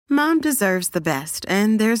Mom deserves the best,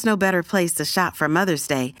 and there's no better place to shop for Mother's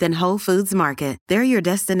Day than Whole Foods Market. They're your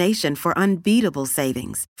destination for unbeatable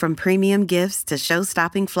savings, from premium gifts to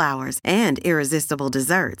show-stopping flowers and irresistible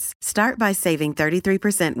desserts. Start by saving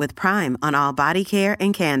 33% with Prime on all body care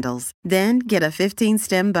and candles. Then get a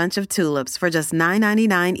 15-stem bunch of tulips for just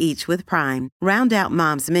 $9.99 each with Prime. Round out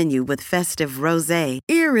Mom's menu with festive rosé,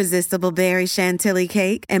 irresistible berry chantilly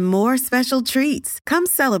cake, and more special treats. Come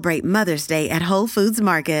celebrate Mother's Day at Whole Foods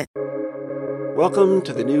Market. Welcome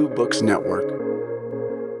to the New Books Network.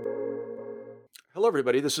 Hello,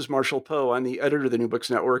 everybody. This is Marshall Poe. I'm the editor of the New Books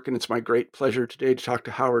Network, and it's my great pleasure today to talk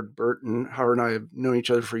to Howard Burton. Howard and I have known each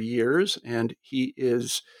other for years, and he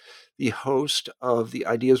is the host of the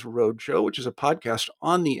Ideas Roadshow, which is a podcast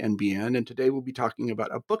on the NBN. And today we'll be talking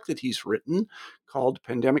about a book that he's written called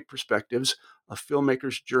Pandemic Perspectives, A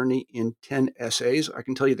Filmmaker's Journey in 10 Essays. I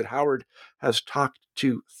can tell you that Howard has talked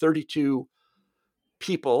to 32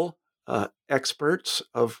 people, experts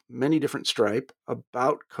of many different stripe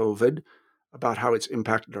about COVID, about how it's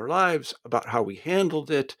impacted our lives, about how we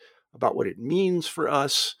handled it, about what it means for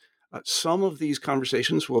us. Some of these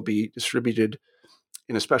conversations will be distributed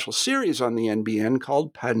in a special series on the NBN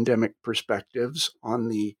called Pandemic Perspectives on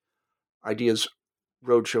the Ideas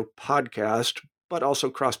Roadshow podcast, but also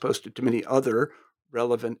cross-posted to many other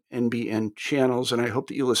relevant NBN channels. And I hope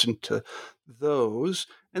that you listen to those.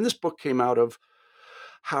 And this book came out of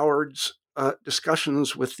Howard's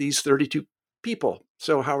discussions with these 32 people.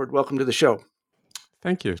 So, Howard, welcome to the show.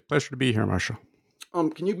 Thank you. Pleasure to be here, Marshall.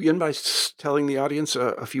 Can you begin by telling the audience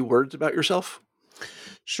a few words about yourself?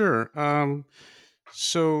 Sure.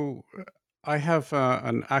 So I have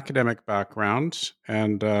an academic background,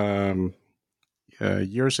 and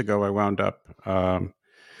years ago I wound up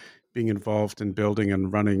being involved in building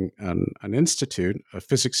and running an institute, a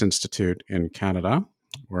physics institute in Canada,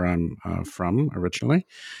 where I'm from originally.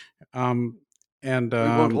 And we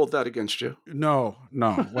won't hold that against you. No.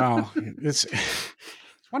 Well, it's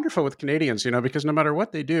wonderful with Canadians, because no matter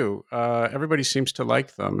what they do, everybody seems to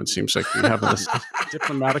like them. It seems like we have this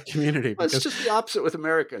diplomatic community. Well, it's just the opposite with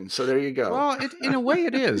Americans. So there you go. Well, in a way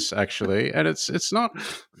it is, actually. And it's not.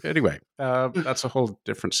 Anyway, that's a whole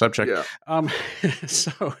different subject. Yeah.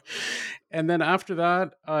 And then after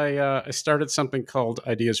that, I started something called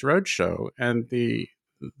Ideas Roadshow. And the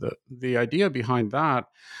idea behind that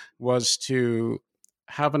was to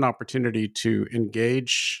have an opportunity to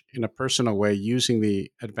engage in a personal way using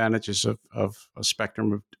the advantages of a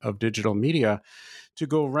spectrum of digital media to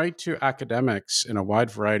go right to academics in a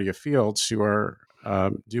wide variety of fields who are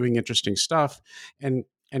doing interesting stuff and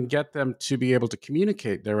get them to be able to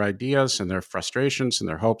communicate their ideas and their frustrations and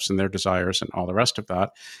their hopes and their desires and all the rest of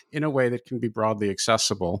that in a way that can be broadly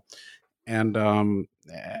accessible and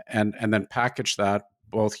then package that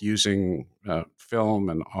both using film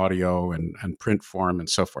and audio and print form and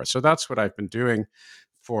so forth. So that's what I've been doing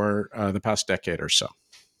for the past decade or so.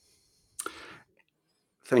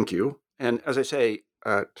 Thank you. And as I say,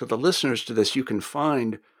 to the listeners to this, you can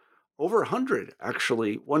find over 100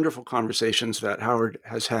 actually wonderful conversations that Howard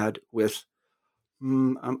has had with,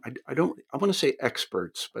 I want to say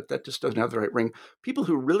experts, but that just doesn't have the right ring. People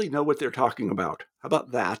who really know what they're talking about. How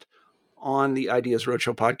about that? On the Ideas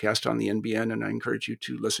Roadshow podcast on the NBN, and I encourage you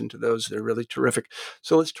to listen to those. They're really terrific.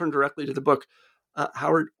 So let's turn directly to the book.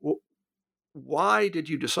 Howard, why did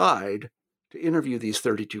you decide to interview these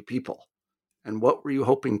 32 people, and what were you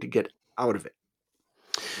hoping to get out of it?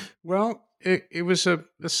 Well, it was a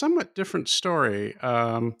somewhat different story.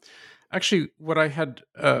 Actually, what I had,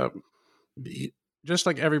 just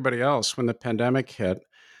like everybody else, when the pandemic hit,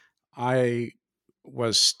 I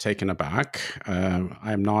was taken aback.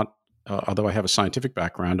 I'm not although I have a scientific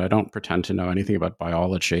background, I don't pretend to know anything about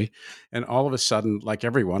biology. And all of a sudden, like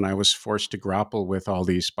everyone, I was forced to grapple with all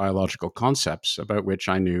these biological concepts about which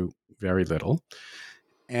I knew very little.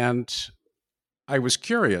 And I was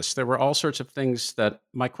curious. There were all sorts of things that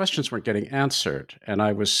my questions weren't getting answered, and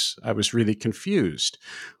I was really confused.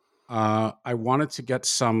 I wanted to get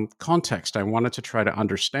some context. I wanted to try to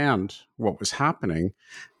understand what was happening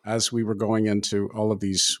as we were going into all of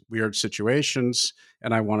these weird situations,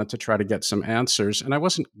 and I wanted to try to get some answers. And I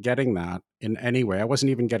wasn't getting that in any way. I wasn't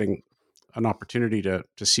even getting an opportunity to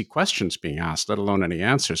see questions being asked, let alone any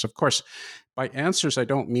answers. Of course, by answers, I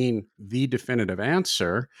don't mean the definitive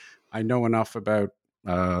answer. I know enough about,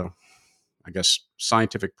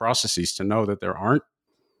 scientific processes to know that there aren't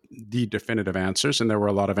the definitive answers, and there were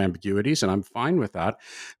a lot of ambiguities, and I'm fine with that.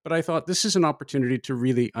 But I thought this is an opportunity to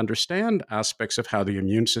really understand aspects of how the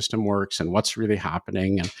immune system works and what's really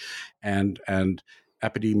happening, and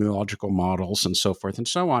epidemiological models and so forth and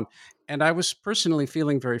so on. And I was personally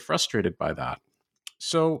feeling very frustrated by that.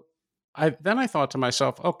 So I thought to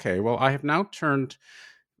myself, okay, well, I have now turned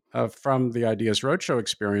from the Ideas Roadshow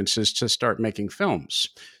experiences to start making films.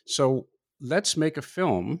 So let's make a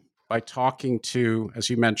film by talking to, as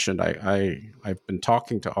you mentioned, I've been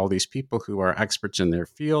talking to all these people who are experts in their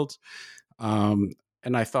field. Um,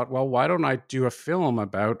 and I thought, well, why don't I do a film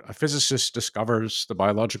about a physicist discovers the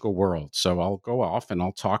biological world? So I'll go off and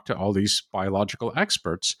I'll talk to all these biological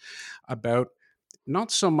experts about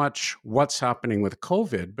not so much what's happening with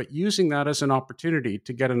COVID, but using that as an opportunity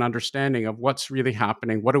to get an understanding of what's really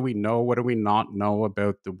happening. What do we know? What do we not know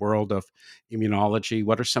about the world of immunology?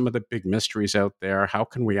 What are some of the big mysteries out there? How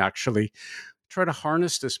can we actually try to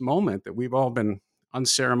harness this moment that we've all been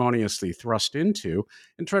unceremoniously thrust into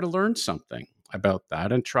and try to learn something about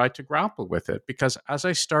that and try to grapple with it? Because as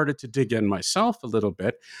I started to dig in myself a little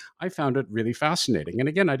bit, I found it really fascinating. And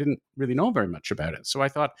again, I didn't really know very much about it. So I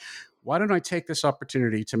thought, why don't I take this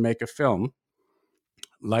opportunity to make a film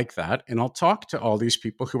like that? And I'll talk to all these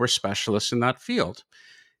people who are specialists in that field.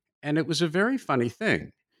 And it was a very funny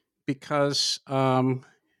thing because,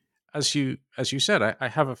 as you said, I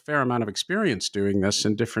have a fair amount of experience doing this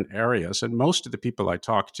in different areas, and most of the people I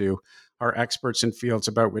talk to are experts in fields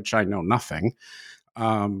about which I know nothing.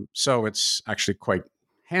 So it's actually quite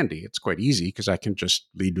handy. It's quite easy because I can just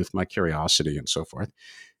lead with my curiosity and so forth.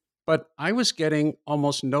 But I was getting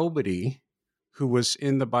almost nobody who was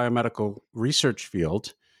in the biomedical research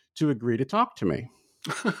field to agree to talk to me.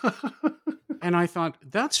 And I thought,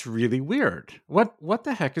 that's really weird. What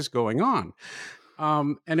the heck is going on?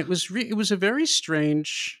 And it was a very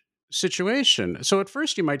strange situation. So at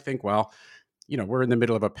first you might think, well, we're in the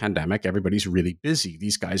middle of a pandemic. Everybody's really busy.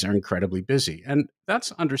 These guys are incredibly busy. And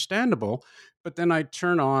that's understandable. But then I'd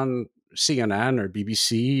turn on CNN or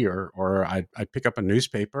BBC or I'd pick up a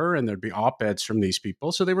newspaper and there'd be op-eds from these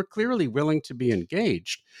people. So they were clearly willing to be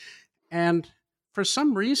engaged. And for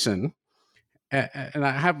some reason, and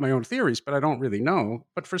I have my own theories, but I don't really know.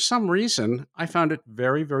 But for some reason, I found it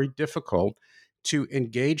very, very difficult to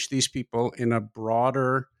engage these people in a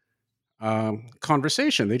broader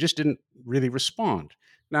conversation. They just didn't really respond.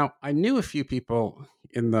 Now, I knew a few people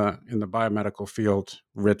in the biomedical field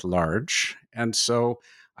writ large, and so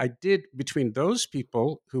I did, between those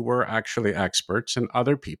people who were actually experts and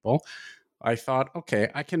other people, I thought, okay,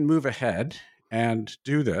 I can move ahead and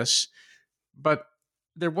do this, but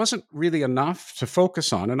there wasn't really enough to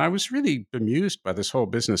focus on, and I was really bemused by this whole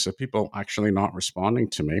business of people actually not responding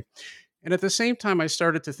to me. And at the same time, I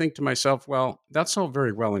started to think to myself, well, that's all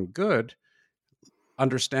very well and good,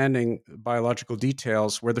 understanding biological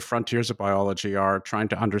details, where the frontiers of biology are, trying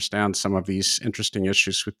to understand some of these interesting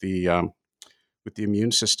issues with the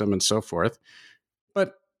immune system and so forth.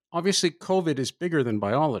 But obviously, COVID is bigger than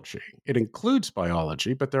biology. It includes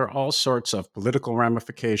biology, but there are all sorts of political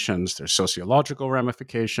ramifications. There's sociological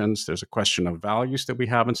ramifications. There's a question of values that we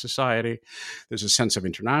have in society. There's a sense of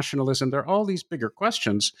internationalism. There are all these bigger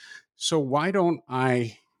questions. So why don't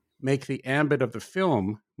I make the ambit of the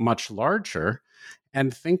film much larger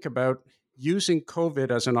and think about using COVID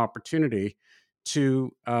as an opportunity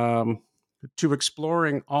to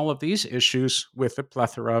exploring all of these issues with a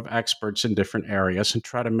plethora of experts in different areas and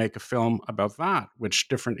try to make a film about that, with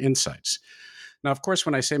different insights. Now, of course,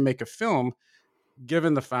 when I say make a film,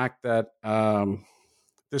 given the fact that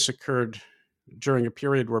this occurred during a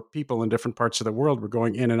period where people in different parts of the world were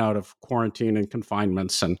going in and out of quarantine and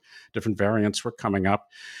confinements and different variants were coming up,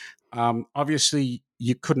 obviously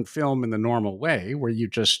you couldn't film in the normal way where you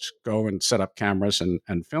just go and set up cameras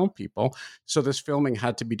and film people. So this filming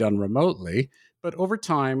had to be done remotely. But over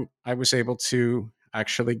time, I was able to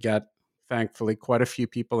actually get, thankfully, quite a few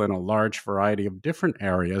people in a large variety of different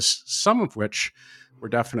areas, some of which were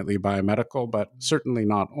definitely biomedical, but certainly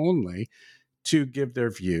not only, to give their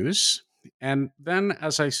views. And then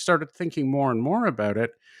as I started thinking more and more about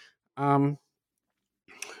it,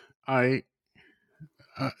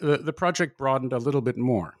 the project broadened a little bit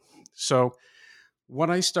more. So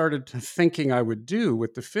what I started thinking I would do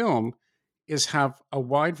with the film is have a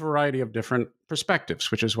wide variety of different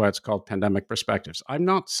perspectives, which is why it's called Pandemic Perspectives. I'm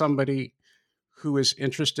not somebody who is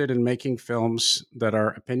interested in making films that are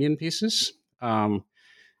opinion pieces.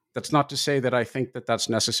 That's not to say that I think that that's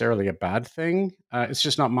necessarily a bad thing. It's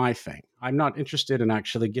just not my thing. I'm not interested in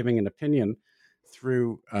actually giving an opinion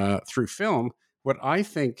through film. What I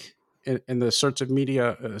think in the sorts of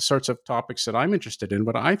media, sorts of topics that I'm interested in,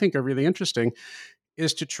 what I think are really interesting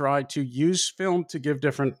is to try to use film to give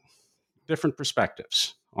different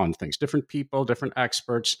perspectives on things, different people, different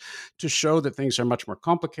experts, to show that things are much more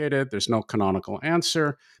complicated. There's no canonical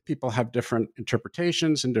answer. People have different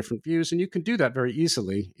interpretations and different views, and you can do that very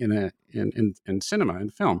easily in cinema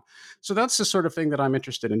and film. So that's the sort of thing that I'm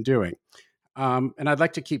interested in doing. And I'd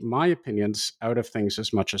like to keep my opinions out of things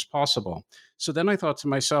as much as possible. So then I thought to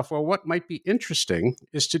myself, well, what might be interesting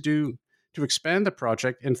is to expand the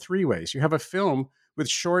project in three ways. You have a film with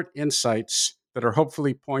short insights that are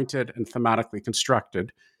hopefully pointed and thematically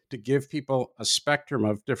constructed to give people a spectrum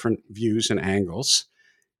of different views and angles.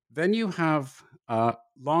 Then you have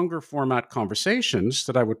longer format conversations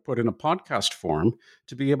that I would put in a podcast form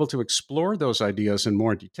to be able to explore those ideas in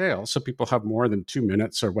more detail. So people have more than 2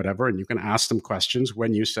 minutes or whatever, and you can ask them questions.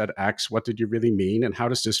 When you said X, what did you really mean? And how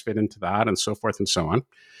does this fit into that? And so forth and so on.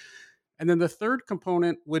 And then the third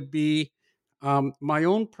component would be my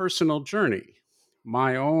own personal journey,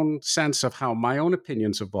 my own sense of how my own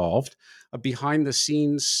opinions evolved, a behind the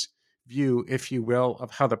scenes view, if you will,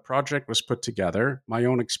 of how the project was put together, my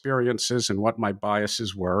own experiences and what my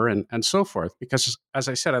biases were, and so forth. Because, as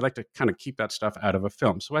I said, I'd like to kind of keep that stuff out of a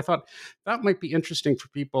film. So I thought that might be interesting for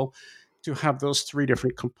people to have those three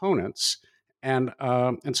different components. And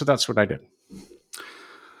so that's what I did.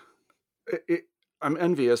 I'm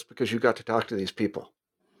envious because you got to talk to these people.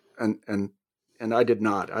 And I did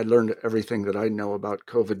not. I learned everything that I know about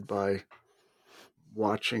COVID by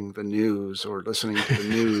watching the news or listening to the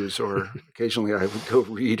news, or occasionally I would go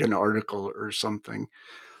read an article or something.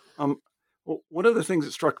 Well, one of the things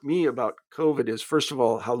that struck me about COVID is, first of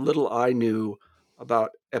all, how little I knew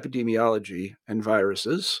about epidemiology and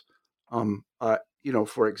viruses.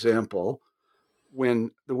 For example,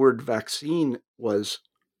 when the word vaccine was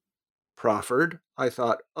proffered, I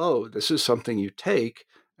thought, oh, this is something you take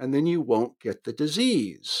and then you won't get the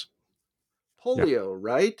disease. Polio,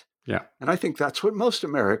 right? Yeah. And I think that's what most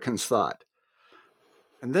Americans thought.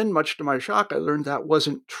 And then, much to my shock, I learned that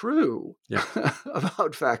wasn't true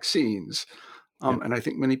about vaccines. And I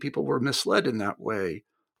think many people were misled in that way.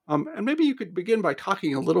 And maybe you could begin by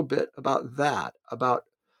talking a little bit about that, about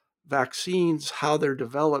vaccines, how they're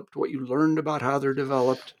developed, what you learned about how they're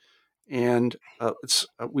developed. And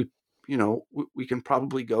we can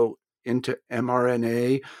probably go into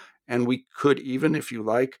mRNA, and we could even, if you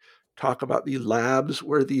like, talk about the labs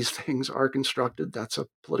where these things are constructed. That's a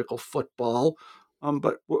political football.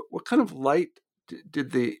 But what kind of light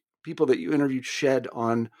did the people that you interviewed shed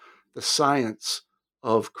on the science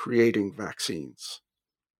of creating vaccines?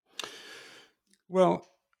 Well,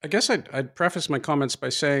 I guess I'd preface my comments by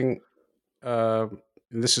saying, and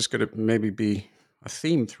this is going to maybe be a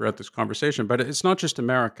theme throughout this conversation, but it's not just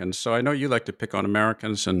Americans. So I know you like to pick on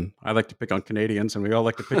Americans, and I like to pick on Canadians, and we all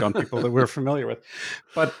like to pick on people that we're familiar with.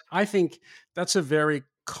 But I think that's a very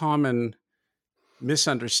common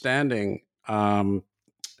misunderstanding, or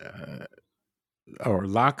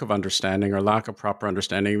lack of understanding, or lack of proper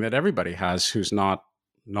understanding that everybody has who's not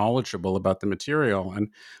knowledgeable about the material. And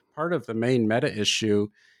part of the main meta issue,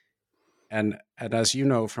 and as you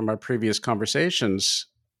know from our previous conversations,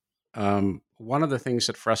 one of the things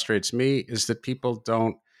that frustrates me is that people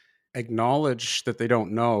don't acknowledge that they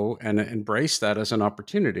don't know and embrace that as an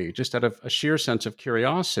opportunity, just out of a sheer sense of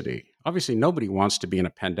curiosity. Obviously, nobody wants to be in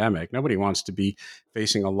a pandemic. Nobody wants to be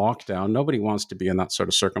facing a lockdown. Nobody wants to be in that sort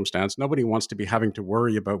of circumstance. Nobody wants to be having to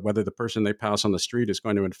worry about whether the person they pass on the street is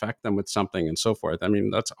going to infect them with something and so forth. I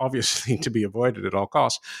mean, that's obviously to be avoided at all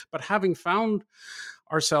costs. But having found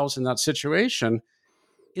ourselves in that situation,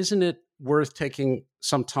 isn't it worth taking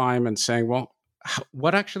some time and saying, well,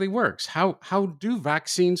 what actually works? How do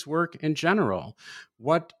vaccines work in general?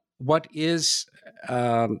 What is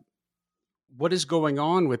going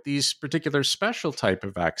on with these particular special type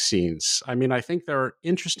of vaccines? I mean, I think there are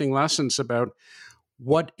interesting lessons about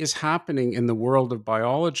what is happening in the world of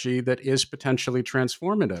biology that is potentially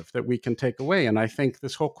transformative that we can take away. And I think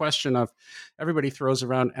this whole question of, everybody throws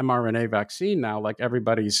around mRNA vaccine now like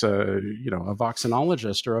everybody's a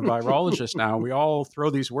vaccinologist or a virologist now. We all throw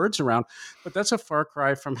these words around, but that's a far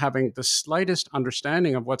cry from having the slightest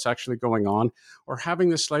understanding of what's actually going on, or having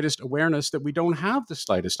the slightest awareness that we don't have the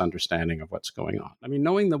slightest understanding of what's going on. I mean,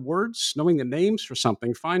 knowing the words, knowing the names for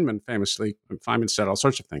something, Feynman said all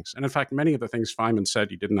sorts of things. And in fact, many of the things Feynman said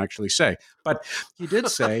he didn't actually say, but he did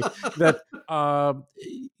say that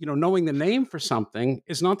knowing the name for something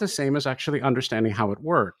is not the same as actually understanding how it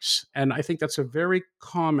works. And I think that's a very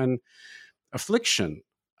common affliction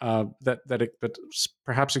that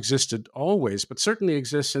perhaps existed always, but certainly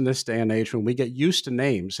exists in this day and age when we get used to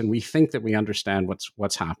names and we think that we understand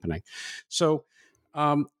what's happening. So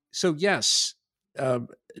yes, uh,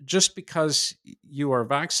 just because you are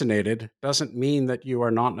vaccinated doesn't mean that you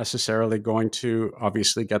are not necessarily going to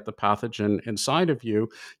obviously get the pathogen inside of you.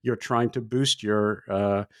 You're trying to boost your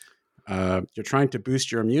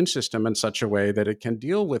immune system in such a way that it can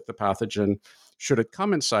deal with the pathogen should it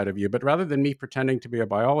come inside of you. But rather than me pretending to be a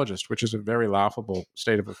biologist, which is a very laughable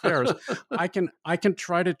state of affairs, I can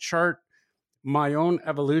try to chart my own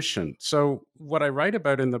evolution. So what I write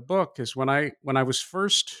about in the book is when I was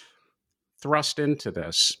first thrust into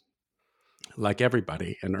this, like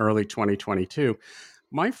everybody in early 2022,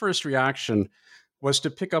 my first reaction was to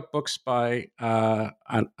pick up books by a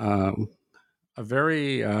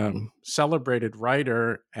very celebrated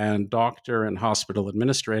writer and doctor and hospital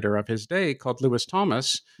administrator of his day called Lewis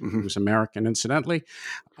Thomas, Mm-hmm. who was American, incidentally.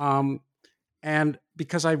 And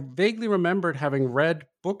because I vaguely remembered having read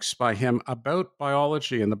books by him about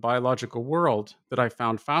biology and the biological world that I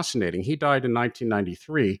found fascinating. He died in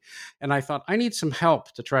 1993, and I thought, I need some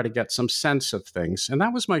help to try to get some sense of things. And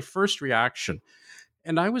that was my first reaction.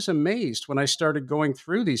 And I was amazed when I started going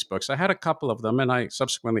through these books. I had a couple of them, and I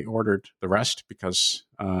subsequently ordered the rest because,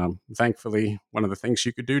 thankfully, one of the things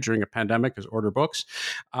you could do during a pandemic is order books.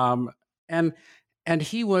 And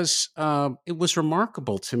he was, it was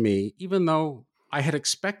remarkable to me, even though I had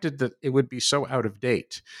expected that it would be so out of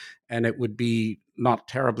date and it would be not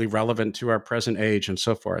terribly relevant to our present age and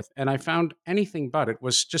so forth. And I found anything but. It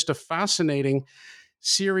was just a fascinating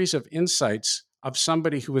series of insights of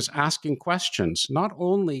somebody who was asking questions, not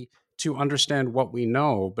only to understand what we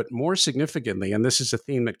know, but more significantly, and this is a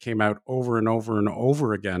theme that came out over and over and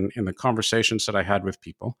over again in the conversations that I had with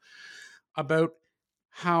people, about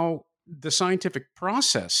how the scientific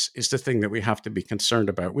process is the thing that we have to be concerned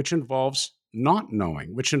about, which involves not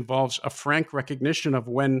knowing, which involves a frank recognition of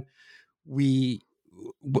when we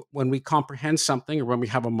comprehend something, or when we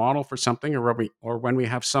have a model for something, or when we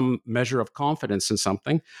have some measure of confidence in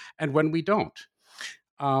something, and when we don't.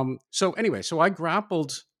 So I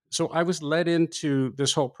was led into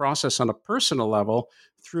this whole process on a personal level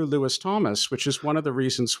through Lewis Thomas, which is one of the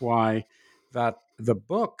reasons why that the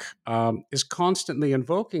book is constantly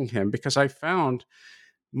invoking him, because I found,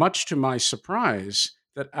 much to my surprise,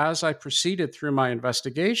 that as I proceeded through my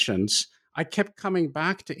investigations, I kept coming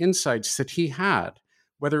back to insights that he had,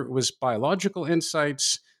 whether it was biological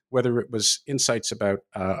insights, whether it was insights about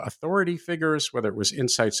authority figures, whether it was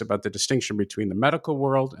insights about the distinction between the medical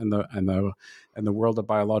world and the world of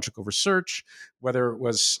biological research, whether it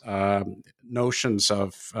was notions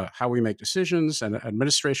of how we make decisions and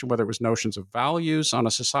administration, whether it was notions of values on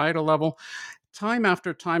a societal level. Time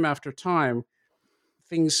after time after time,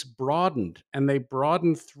 things broadened, and they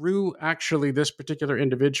broadened through actually this particular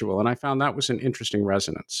individual. And I found that was an interesting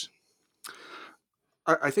resonance.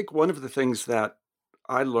 I think one of the things that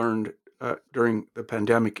I learned during the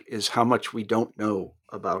pandemic is how much we don't know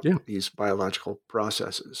about these biological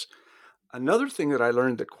processes. Another thing that I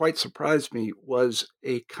learned that quite surprised me was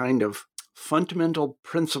a kind of fundamental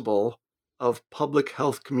principle of public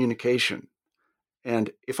health communication.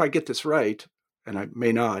 And if I get this right, and I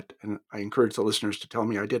may not, and I encourage the listeners to tell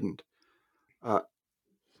me I didn't,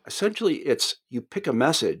 essentially it's you pick a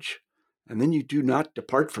message and then you do not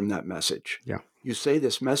depart from that message. Yeah. You say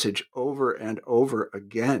this message over and over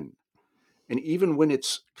again. And even when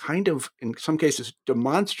it's kind of, in some cases,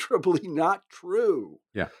 demonstrably not true,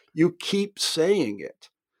 you keep saying it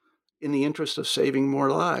in the interest of saving more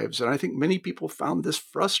lives. And I think many people found this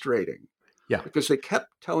frustrating because they kept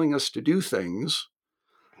telling us to do things.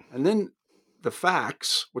 And then the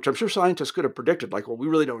facts, which I'm sure scientists could have predicted, like, well, we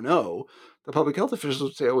really don't know, the public health officials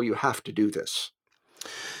would say, oh, you have to do this.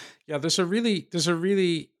 Yeah, there's a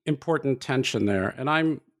really important tension there. And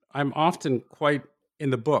I'm often quite,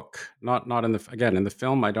 in the book, not in the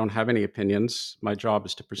film, I don't have any opinions. My job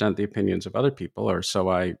is to present the opinions of other people, or so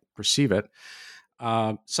I perceive it.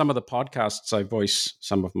 Some of the podcasts, I voice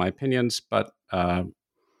some of my opinions, but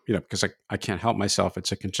because I can't help myself,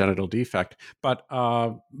 it's a congenital defect. But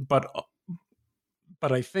I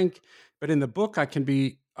think, but in the book, I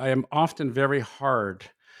am often very hard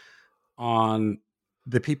on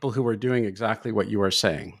the people who are doing exactly what you are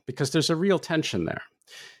saying, because there's a real tension there.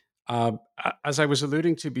 As I was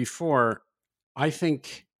alluding to before, I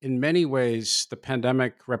think in many ways the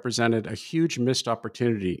pandemic represented a huge missed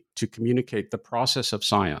opportunity to communicate the process of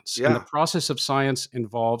science. Yeah. And the process of science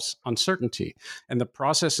involves uncertainty. And the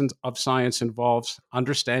process of science involves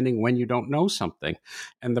understanding when you don't know something.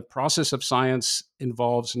 And the process of science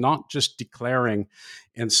involves not just declaring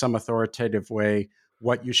in some authoritative way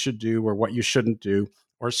what you should do or what you shouldn't do,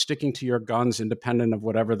 or sticking to your guns independent of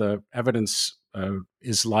whatever the evidence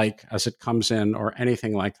is like as it comes in, or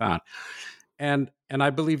anything like that. And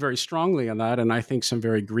I believe very strongly in that, and I think some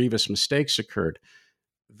very grievous mistakes occurred.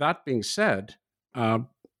 That being said, I'm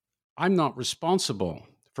not responsible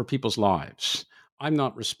for people's lives. I'm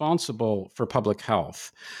not responsible for public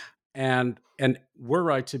health. And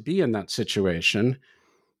were I to be in that situation,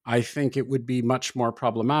 I think it would be much more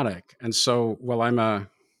problematic. And so, while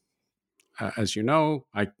as you know,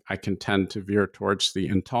 I can tend to veer towards the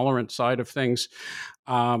intolerant side of things.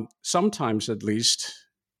 Sometimes, at least,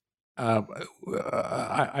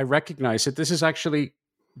 I recognize that this is actually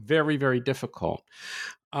very, very difficult.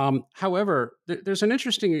 However, there's an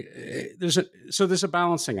interesting there's a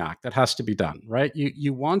balancing act that has to be done, right?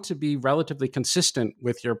 You want to be relatively consistent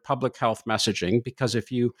with your public health messaging, because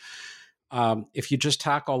if you just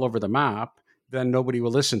tack all over the map, then nobody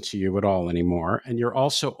will listen to you at all anymore, and you're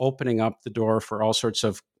also opening up the door for all sorts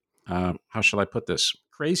of how shall I put this,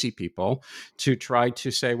 crazy people to try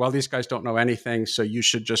to say, well, these guys don't know anything, so you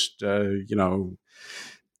should just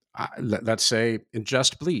let's say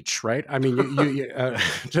ingest bleach, right? I mean,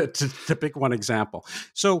 to pick one example.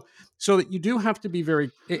 So that you do have to be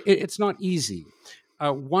very. It's not easy.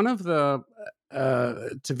 One of the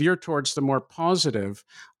to veer towards the more positive,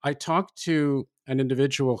 I talked to an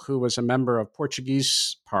individual who was a member of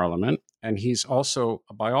Portuguese Parliament, and he's also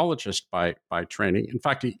a biologist by training. In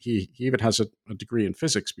fact, he even has a degree in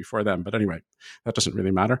physics before then. But anyway, that doesn't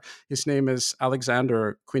really matter. His name is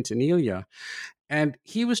Alexander Quintanilha. And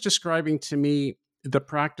he was describing to me the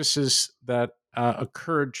practices that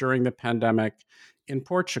occurred during the pandemic in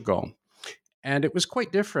Portugal. And it was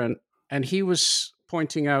quite different. And he was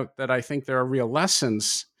pointing out that I think there are real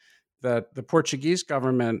lessons that the Portuguese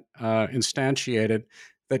government instantiated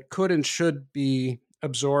that could and should be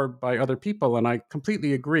absorbed by other people. And I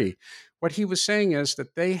completely agree. What he was saying is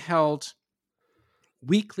that they held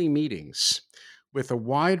weekly meetings with a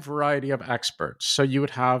wide variety of experts. So you would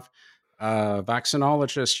have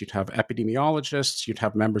vaccinologists, you'd have epidemiologists, you'd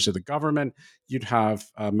have members of the government, you'd have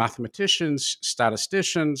mathematicians,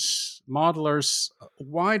 statisticians, modelers, a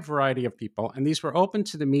wide variety of people. And these were open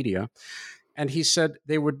to the media. And he said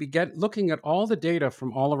they would be looking at all the data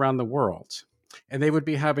from all around the world. And they would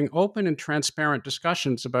be having open and transparent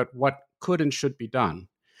discussions about what could and should be done.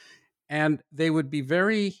 And they would be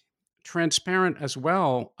very transparent as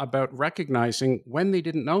well about recognizing when they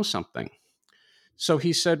didn't know something. So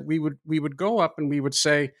he said we would go up and we would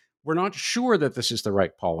say, we're not sure that this is the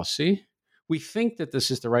right policy. We think that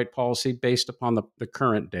this is the right policy based upon the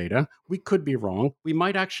current data. We could be wrong. We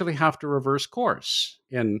might actually have to reverse course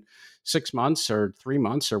in 6 months or 3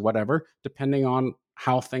 months or whatever, depending on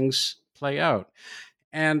how things play out.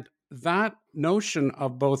 And that notion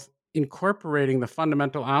of both incorporating the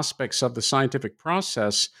fundamental aspects of the scientific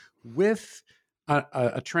process with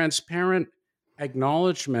a transparent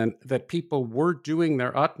acknowledgement that people were doing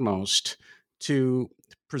their utmost to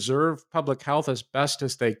preserve public health as best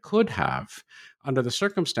as they could have under the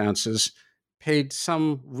circumstances paid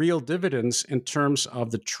some real dividends in terms of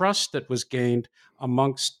the trust that was gained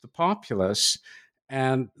amongst the populace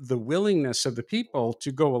and the willingness of the people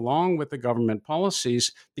to go along with the government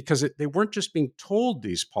policies, because they weren't just being told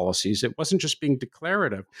these policies. It wasn't just being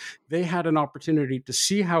declarative. They had an opportunity to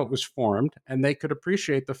see how it was formed, and they could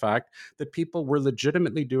appreciate the fact that people were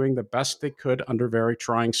legitimately doing the best they could under very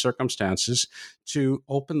trying circumstances to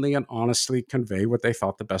openly and honestly convey what they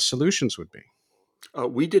thought the best solutions would be.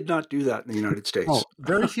 We did not do that in the United States. Oh,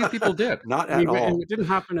 very few people did. Not at all. And it didn't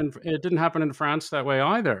happen in France that way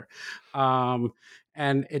either.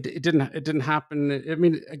 And it didn't happen. I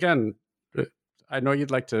mean, again, I know you'd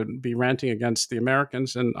like to be ranting against the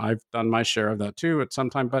Americans, and I've done my share of that too at some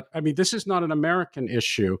time. But I mean, this is not an American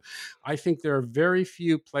issue. I think there are very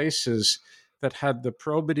few places that had the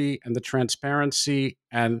probity and the transparency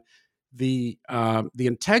and the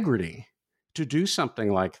integrity to do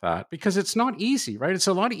something like that, because it's not easy, right? It's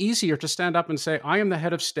a lot easier to stand up and say, I am the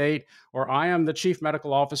head of state, or I am the chief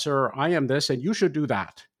medical officer, or I am this, and you should do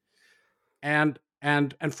that. And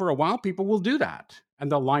for a while, people will do that,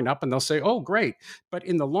 and they'll line up and they'll say, oh, great. But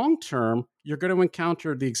in the long term, you're going to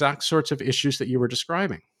encounter the exact sorts of issues that you were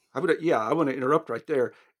describing. I want to interrupt right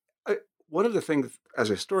there. One of the things, as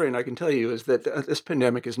a historian, I can tell you is that this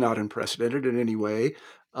pandemic is not unprecedented in any way.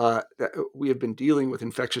 We have been dealing with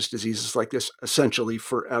infectious diseases like this essentially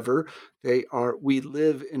forever. We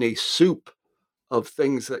live in a soup of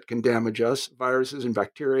things that can damage us, viruses and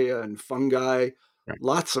bacteria and fungi, Right.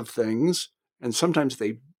 Lots of things. And sometimes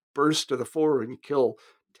they burst to the fore and kill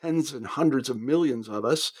tens and hundreds of millions of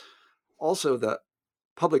us. Also, the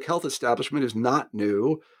public health establishment is not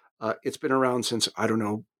new. It's been around since,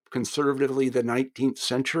 conservatively the 19th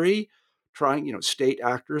century. trying, state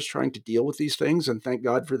actors trying to deal with these things, and thank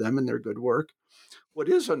God for them and their good work. What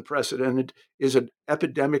is unprecedented is an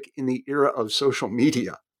epidemic in the era of social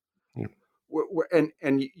media. Yeah.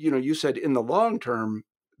 And you said in the long term,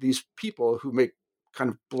 these people who make kind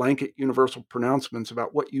of blanket universal pronouncements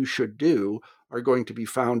about what you should do are going to be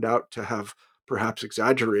found out to have perhaps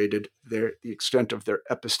exaggerated the extent of their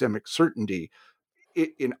epistemic certainty.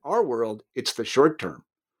 In our world, it's the short term,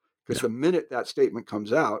 because the minute that statement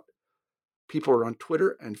comes out, people are on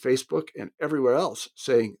Twitter and Facebook and everywhere else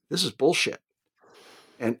saying this is bullshit,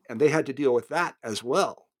 and they had to deal with that as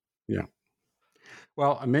well. Yeah.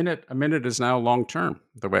 Well, a minute is now long term.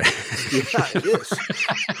 The way, yeah,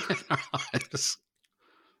 it is.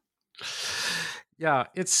 Yeah,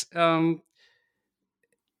 it's there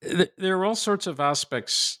are all sorts of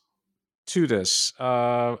aspects to this.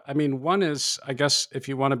 I mean, one is, I guess, if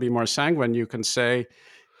you want to be more sanguine, you can say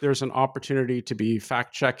there's an opportunity to be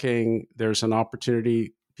fact checking. There's an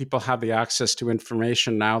opportunity. People have the access to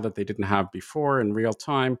information now that they didn't have before in real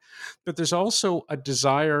time. But there's also a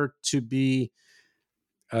desire to be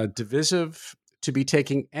divisive, to be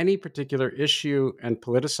taking any particular issue and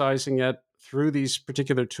politicizing it through these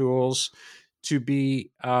particular tools, to be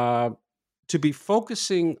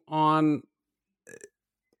focusing on,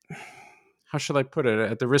 how shall I put it,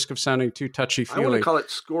 at the risk of sounding too touchy-feely. I want to call it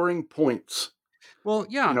scoring points. Well,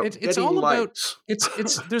 yeah, it's all about,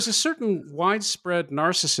 there's a certain widespread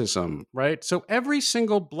narcissism, right? So every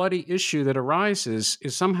single bloody issue that arises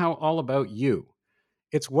is somehow all about you.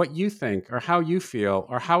 It's what you think or how you feel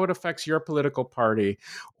or how it affects your political party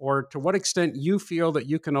or to what extent you feel that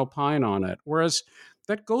you can opine on it. Whereas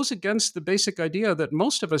that goes against the basic idea that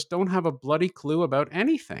most of us don't have a bloody clue about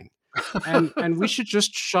anything. And we should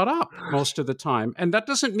just shut up most of the time. And that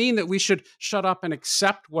doesn't mean that we should shut up and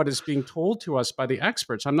accept what is being told to us by the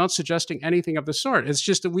experts. I'm not suggesting anything of the sort. It's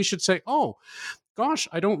just that we should say, oh, gosh,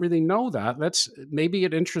 I don't really know that. Maybe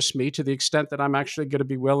it interests me to the extent that I'm actually going to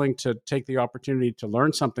be willing to take the opportunity to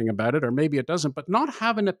learn something about it, or maybe it doesn't, but not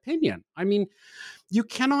have an opinion. I mean, you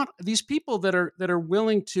cannot, these people that are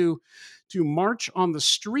willing to march on the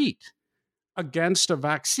street against a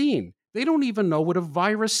vaccine, they don't even know what a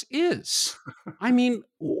virus is. I mean,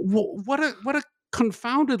 what a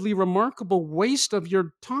confoundedly remarkable waste of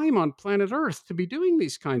your time on planet Earth to be doing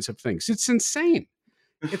these kinds of things. It's insane.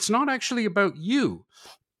 It's not actually about you.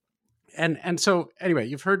 And so anyway,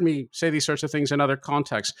 you've heard me say these sorts of things in other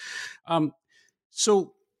contexts.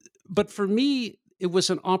 But for me, it was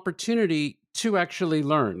an opportunity to actually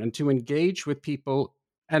learn and to engage with people,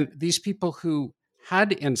 and these people who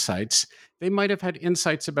had insights, they might have had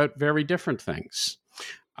insights about very different things.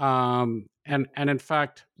 And in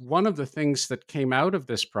fact, one of the things that came out of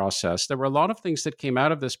this process, there were a lot of things that came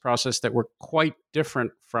out of this process that were quite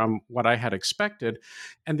different from what I had expected.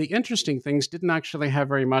 And the interesting things didn't actually have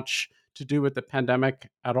very much to do with the pandemic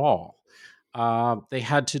at all. They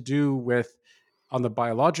had to do with, on the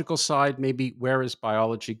biological side, maybe where is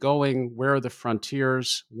biology going? Where are the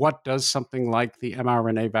frontiers? What does something like the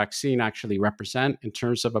mRNA vaccine actually represent in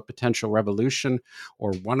terms of a potential revolution,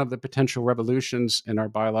 or one of the potential revolutions in our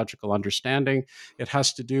biological understanding? It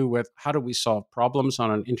has to do with how do we solve problems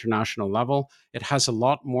on an international level. It has a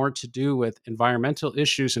lot more to do with environmental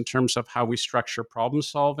issues in terms of how we structure problem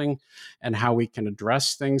solving and how we can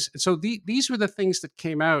address things. So these were the things that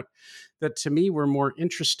came out that to me were more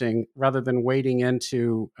interesting, rather than wading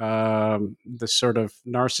into the sort of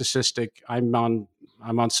narcissistic, I'm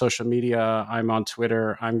on social media, I'm on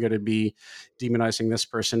Twitter, I'm going to be demonizing this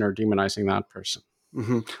person or demonizing that person.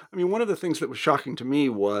 Mm-hmm. I mean, one of the things that was shocking to me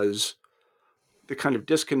was the kind of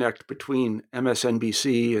disconnect between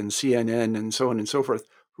MSNBC and CNN and so on and so forth,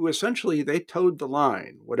 who essentially, they towed the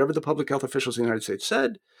line. Whatever the public health officials in the United States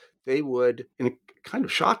said, they would, in kind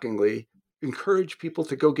of shockingly, encourage people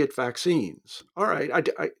to go get vaccines. All right,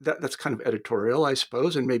 that's kind of editorial, I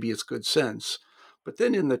suppose, and maybe it's good sense. But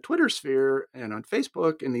then in the Twitter sphere and on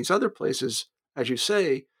Facebook and these other places, as you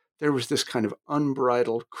say, there was this kind of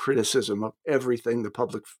unbridled criticism of everything the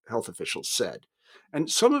public health officials said. And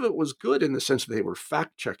some of it was good in the sense that they were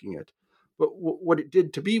fact-checking it. But what it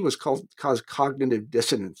did to me was cause cognitive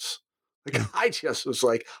dissonance. Like, I just was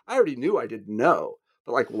like, I already knew I didn't know.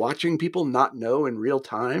 But like watching people not know in real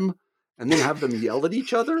time, and then have them yell at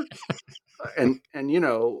each other. And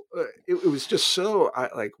it was just so,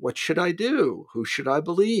 like, what should I do? Who should I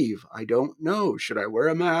believe? I don't know. Should I wear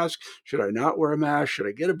a mask? Should I not wear a mask? Should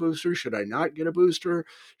I get a booster? Should I not get a booster?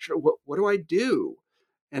 What do I do?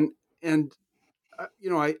 And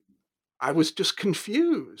I was just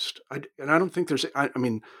confused. And I don't think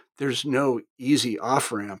there's no easy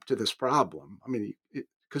off-ramp to this problem. I mean,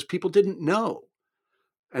 because people didn't know.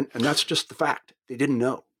 And that's just the fact. They didn't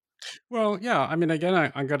know. Well, yeah. I mean, again,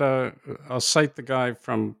 I'll cite the guy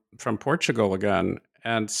from Portugal again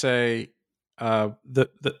and say the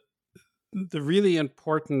really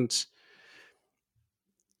important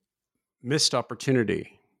missed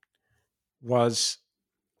opportunity was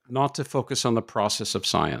not to focus on the process of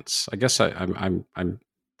science. I guess I'm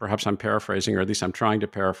perhaps I'm paraphrasing, or at least I'm trying to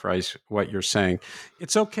paraphrase what you're saying.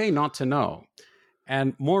 It's okay not to know,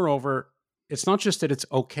 and moreover, it's not just that it's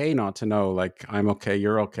okay not to know, like I'm okay,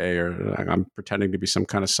 you're okay, or I'm pretending to be some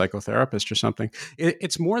kind of psychotherapist or something.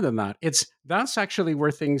 It's more than that. That's actually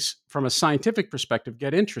where things from a scientific perspective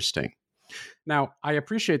get interesting. Now, I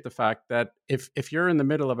appreciate the fact that if you're in the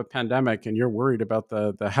middle of a pandemic and you're worried about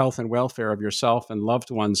the health and welfare of yourself and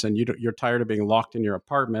loved ones, and you're tired of being locked in your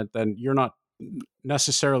apartment, then you're not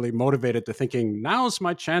necessarily motivated to thinking, now's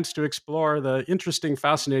my chance to explore the interesting,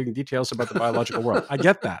 fascinating details about the biological world. I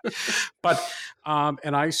get that. But,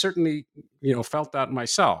 and I certainly, felt that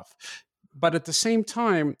myself. But at the same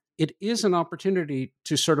time, it is an opportunity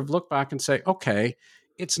to sort of look back and say, okay,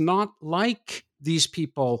 it's not like these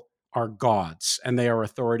people are gods and they are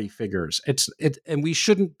authority figures. And we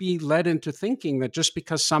shouldn't be led into thinking that just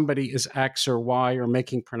because somebody is X or Y or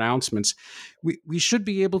making pronouncements, we should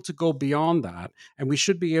be able to go beyond that. And we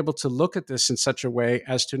should be able to look at this in such a way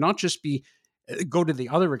as to not just go to the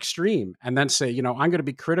other extreme and then say, I'm going to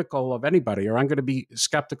be critical of anybody, or I'm going to be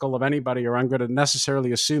skeptical of anybody, or I'm going to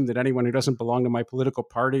necessarily assume that anyone who doesn't belong to my political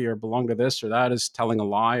party or belong to this or that is telling a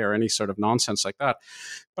lie or any sort of nonsense like that.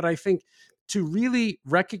 But I think to really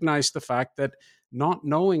recognize the fact that not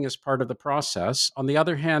knowing is part of the process. On the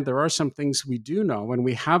other hand, there are some things we do know and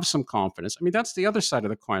we have some confidence. I mean, that's the other side of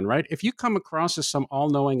the coin, right? If you come across as some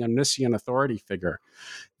all-knowing, omniscient authority figure,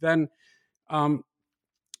 then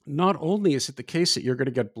not only is it the case that you're going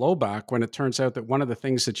to get blowback when it turns out that one of the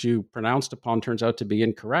things that you pronounced upon turns out to be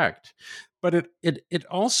incorrect, but it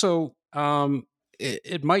also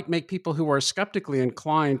it might make people who are skeptically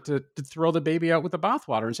inclined to throw the baby out with the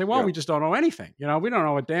bathwater and say, well, we just don't know anything. We don't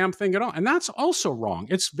know a damn thing at all. And that's also wrong.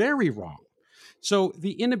 It's very wrong. So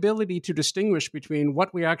the inability to distinguish between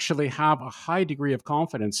what we actually have a high degree of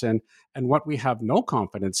confidence in and what we have no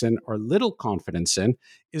confidence in or little confidence in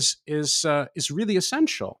is really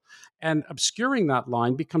essential. And obscuring that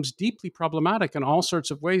line becomes deeply problematic in all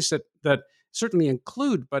sorts of ways that certainly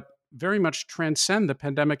include, but very much transcend the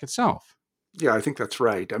pandemic itself. Yeah, I think that's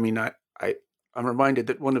right. I mean, I'm reminded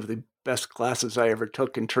that one of the best classes I ever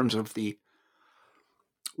took in terms of the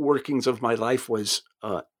workings of my life was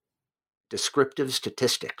descriptive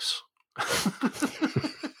statistics. I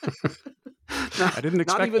didn't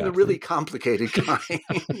expect not even that. The really complicated kind.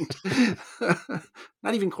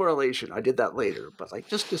 Not even correlation. I did that later, but like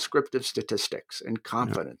just descriptive statistics and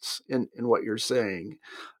confidence in what you're saying.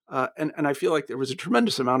 And I feel like there was a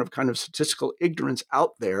tremendous amount of kind of statistical ignorance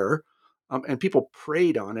out there, and people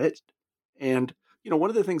preyed on it. And one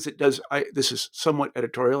of the things it does, this is somewhat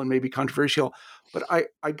editorial and maybe controversial, but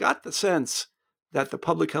I got the sense that the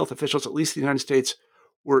public health officials, at least in the United States,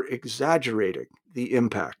 were exaggerating the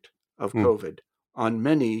impact of COVID on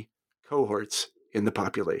many cohorts in the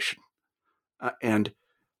population. And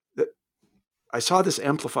I saw this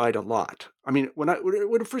amplified a lot. I mean, when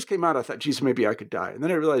it first came out, I thought, geez, maybe I could die. And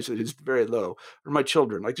then I realized that it's very low. Or my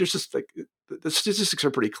children, like there's just like, the statistics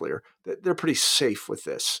are pretty clear. They're pretty safe with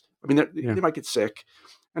this. I mean, they might get sick.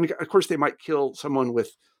 And of course, they might kill someone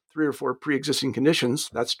with 3 or 4 pre-existing conditions.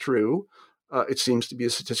 That's true. It seems to be the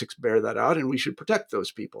statistics bear that out, and we should protect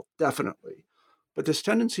those people, definitely. But this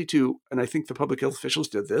tendency to, and I think the public health officials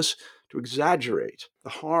did this, to exaggerate the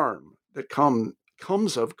harm that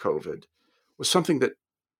comes of COVID was something that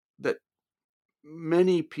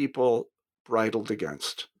many people bridled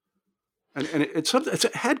against. And it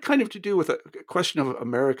had kind of to do with a question of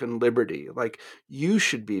American liberty. Like, you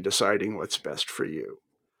should be deciding what's best for you.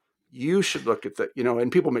 You should look at that,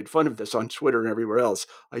 and people made fun of this on Twitter and everywhere else.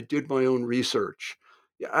 I did my own research.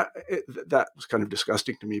 Yeah, that was kind of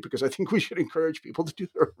disgusting to me because I think we should encourage people to do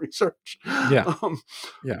their own research. Yeah.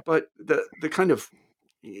 But the kind of,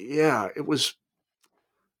 it was,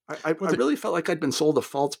 I really felt like I'd been sold a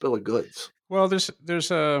false bill of goods. Well,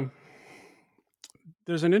 there's an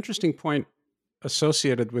interesting point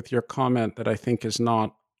associated with your comment that I think is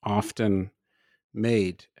not often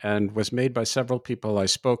made and was made by several people I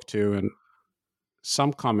spoke to, and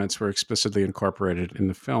some comments were explicitly incorporated in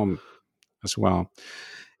the film as well.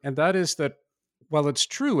 And that is that, while it's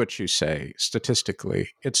true what you say statistically,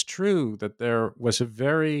 it's true that there was a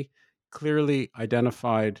very clearly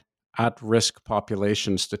identified at-risk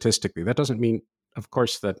population statistically. That doesn't mean, of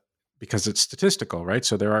course, that because it's statistical, right?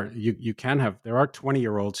 So there are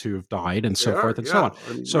 20-year-olds who have died and so forth and so on.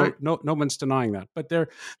 I mean, So right. no one's denying that. But there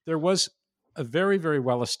was a very, very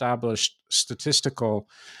well established statistical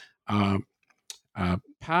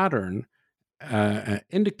pattern,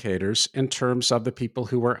 indicators in terms of the people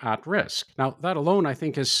who were at risk. Now, that alone, I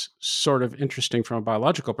think, is sort of interesting from a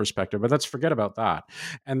biological perspective, but let's forget about that.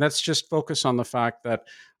 And let's just focus on the fact that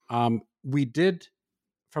we did,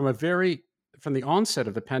 from the onset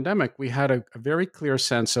of the pandemic, we had a very clear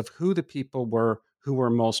sense of who the people were who were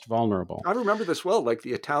most vulnerable. I remember this well, like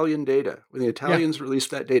the Italian data. When the Italians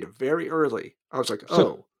released that data very early, I was like,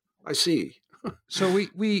 oh, I see. So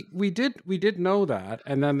we did know that,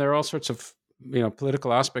 and then there are all sorts of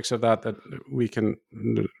political aspects of that we can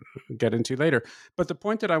get into later. But the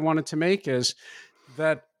point that I wanted to make is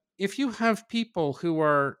that if you have people who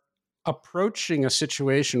are approaching a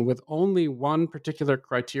situation with only one particular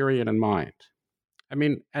criterion in mind, I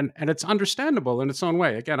mean, and it's understandable in its own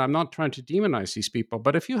way. Again, I'm not trying to demonize these people,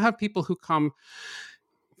 but if you have people who come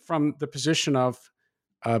from the position of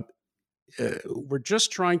we're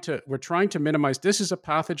trying to minimize, this is a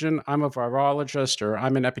pathogen, I'm a virologist or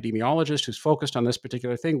I'm an epidemiologist who's focused on this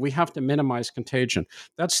particular thing, we have to minimize contagion.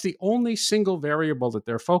 That's the only single variable that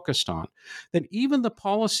they're focused on. Then even the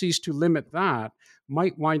policies to limit that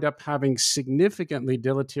might wind up having significantly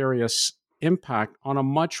deleterious impact on a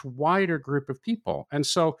much wider group of people. And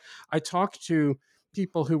so I talked to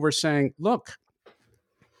people who were saying, look,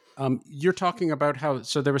 you're talking about how.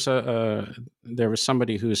 So there was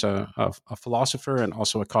somebody who's a philosopher and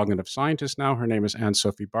also a cognitive scientist now. Her name is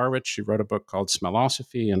Anne-Sophie Barwitch. She wrote a book called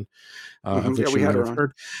Smellosophy, and of which you might have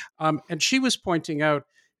heard. And she was pointing out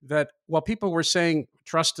that while people were saying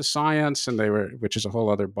trust the science, and which is a whole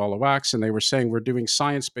other ball of wax, and they were saying we're doing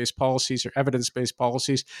science-based policies or evidence-based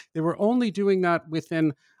policies, they were only doing that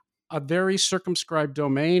within a very circumscribed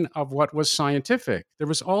domain of what was scientific. There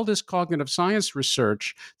was all this cognitive science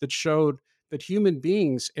research that showed that human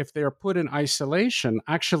beings, if they are put in isolation,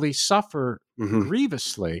 actually suffer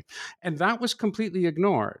grievously. And that was completely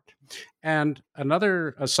ignored. And a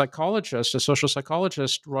social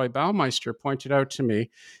psychologist, Roy Baumeister, pointed out to me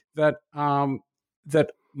that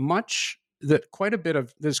there's quite a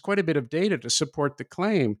bit of data to support the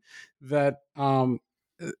claim that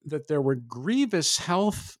that there were grievous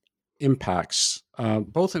health impacts,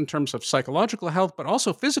 both in terms of psychological health, but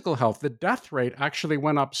also physical health. The death rate actually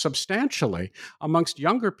went up substantially amongst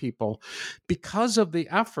younger people because of the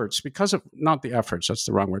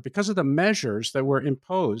measures that were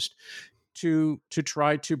imposed to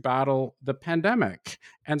try to battle the pandemic.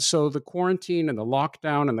 And so the quarantine and the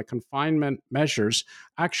lockdown and the confinement measures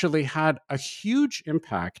actually had a huge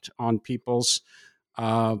impact on people's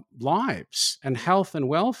lives and health and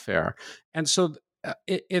welfare. And so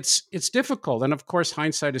it's difficult. And of course,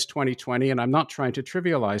 hindsight is 2020, and I'm not trying to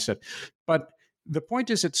trivialize it. But the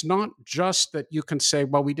point is, it's not just that you can say,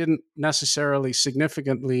 well, we didn't necessarily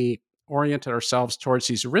significantly orient ourselves towards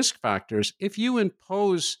these risk factors. If you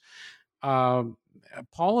impose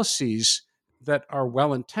policies that are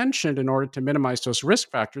well-intentioned in order to minimize those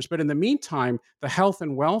risk factors, but in the meantime, the health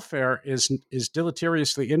and welfare is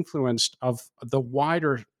deleteriously influenced of the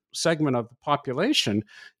wider segment of the population,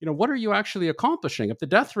 what are you actually accomplishing? If the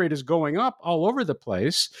death rate is going up all over the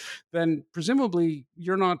place, then presumably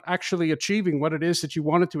you're not actually achieving what it is that you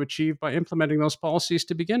wanted to achieve by implementing those policies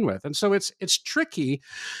to begin with. And so it's tricky,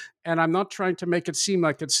 and I'm not trying to make it seem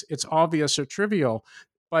like it's obvious or trivial,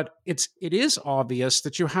 but it is obvious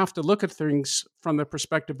that you have to look at things from the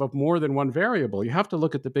perspective of more than one variable. You have to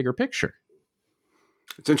look at the bigger picture.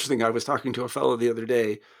 It's interesting. I was talking to a fellow the other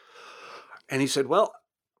day, and he said, well,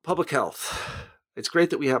 public health. It's great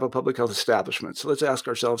that we have a public health establishment. So let's ask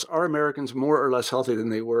ourselves, are Americans more or less healthy than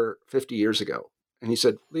they were 50 years ago? And he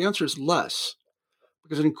said, the answer is less,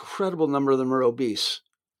 because an incredible number of them are obese.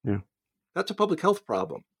 Yeah. That's a public health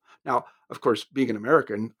problem. Now, of course, being an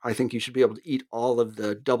American, I think you should be able to eat all of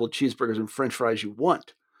the double cheeseburgers and French fries you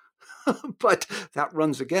want. But that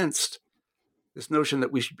runs against this notion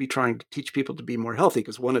that we should be trying to teach people to be more healthy,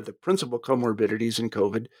 because one of the principal comorbidities in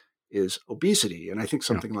COVID is obesity. And I think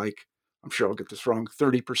something like, I'm sure I'll get this wrong,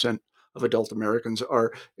 30% of adult Americans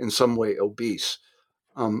are in some way obese.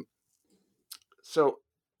 So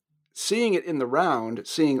seeing it in the round,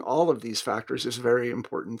 seeing all of these factors is a very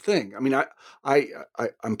important thing. I mean,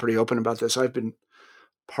 I'm pretty open about this. I've been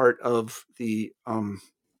part of the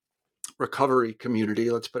recovery community,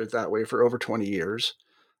 let's put it that way, for over 20 years.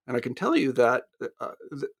 And I can tell you that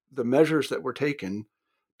the measures that were taken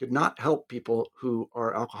did not help people who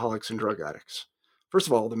are alcoholics and drug addicts. First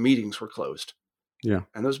of all, the meetings were closed. Yeah.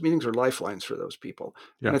 And those meetings are lifelines for those people.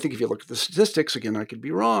 Yeah. And I think if you look at the statistics, again, I could be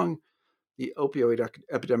wrong, the opioid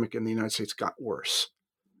epidemic in the United States got worse.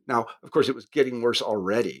 Now, of course, it was getting worse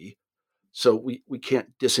already, so we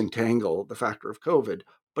can't disentangle the factor of COVID,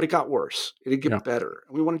 but it got worse. It didn't get better,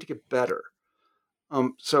 and we wanted to get better.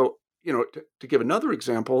 So, to give another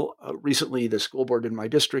example, recently the school board in my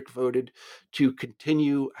district voted to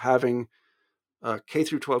continue having K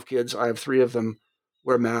through 12 kids. I have 3 of them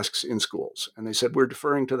wear masks in schools. And they said, we're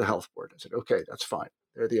deferring to the health board. I said, okay, that's fine.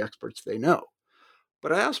 They're the experts. They know.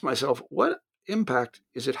 But I asked myself, what impact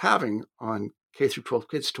is it having on K through 12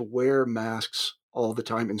 kids to wear masks all the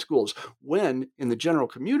time in schools when in the general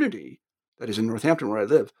community, that is in Northampton where I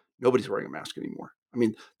live, nobody's wearing a mask anymore? I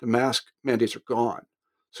mean, the mask mandates are gone.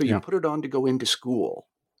 So you put it on to go into school.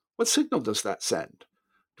 What signal does that send?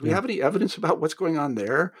 Do we have any evidence about what's going on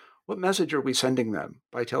there? What message are we sending them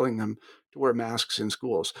by telling them to wear masks in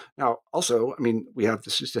schools? Now, also, I mean, we have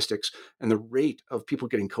the statistics, and the rate of people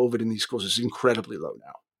getting COVID in these schools is incredibly low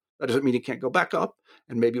now. That doesn't mean it can't go back up,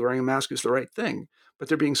 and maybe wearing a mask is the right thing, but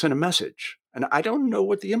they're being sent a message. And I don't know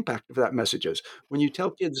what the impact of that message is. When you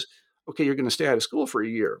tell kids, okay, you're going to stay out of school for a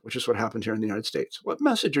year, which is what happened here in the United States, what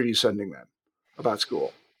message are you sending them about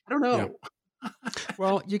school? I don't know.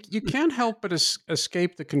 Well, you can't help but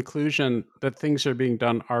escape the conclusion that things are being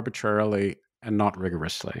done arbitrarily and not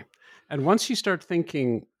rigorously. And once you start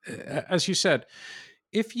thinking, as you said,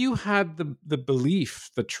 if you had the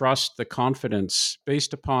belief, the trust, the confidence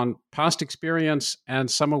based upon past experience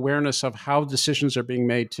and some awareness of how decisions are being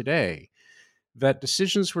made today, that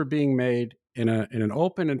decisions were being made in an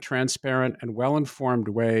open and transparent and well-informed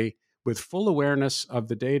way with full awareness of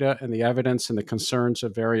the data and the evidence and the concerns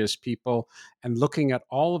of various people and looking at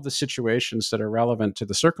all of the situations that are relevant to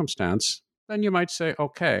the circumstance, then you might say,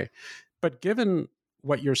 okay. But given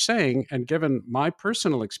what you're saying and given my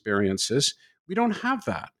personal experiences, we don't have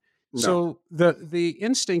that. No. So the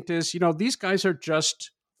instinct is, these guys are just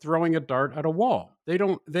throwing a dart at a wall. They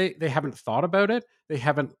haven't thought about it. They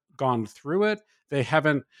haven't gone through it. They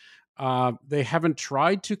haven't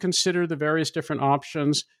tried to consider the various different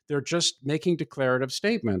options. They're just making declarative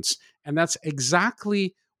statements. And that's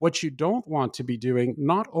exactly what you don't want to be doing,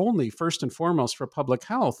 not only first and foremost for public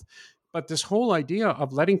health, but this whole idea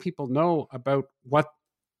of letting people know about what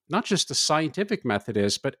not just the scientific method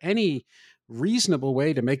is, but any reasonable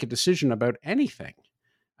way to make a decision about anything.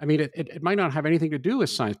 I mean, it might not have anything to do with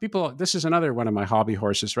science. This is another one of my hobby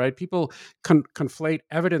horses, right? People conflate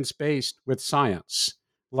evidence-based with science.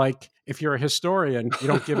 Like if you're a historian, you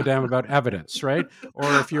don't give a damn about evidence, right? Or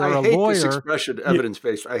if you're a lawyer, this expression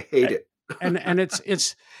evidence-based. I hate it. And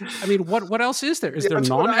it's. I mean, what else is there? Is there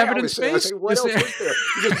non-evidence-based? What else is there?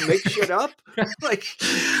 You just make shit up. Like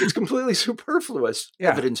it's completely superfluous.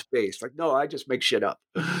 Evidence-based. Like no, I just make shit up.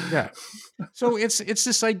 Yeah. So it's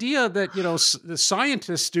this idea that the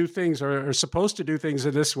scientists do things or are supposed to do things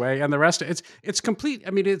in this way, and the rest. It's complete.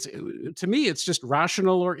 I mean, to me, it's just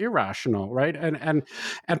rational or irrational, right? And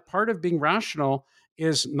part of being rational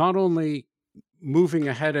is not only moving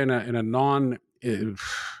ahead in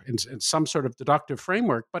some sort of deductive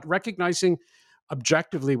framework, but recognizing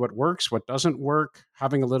objectively what works, what doesn't work,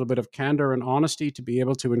 having a little bit of candor and honesty to be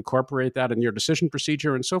able to incorporate that in your decision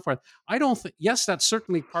procedure and so forth. I don't think, yes, that's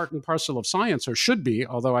certainly part and parcel of science, or should be,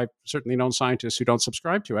 although I've certainly known scientists who don't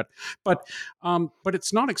subscribe to it, but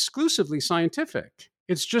it's not exclusively scientific.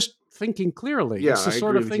 It's just thinking clearly. It's the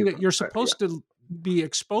sort of thing that you're supposed to be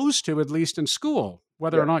exposed to, at least in school,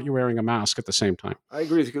 whether or not you're wearing a mask at the same time. I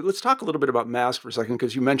agree with you. Let's talk a little bit about masks for a second,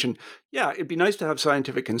 because you mentioned, it'd be nice to have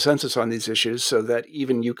scientific consensus on these issues so that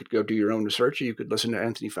even you could go do your own research, or you could listen to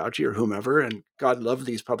Anthony Fauci or whomever, and God love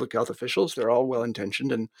these public health officials. They're all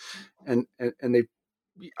well-intentioned and they,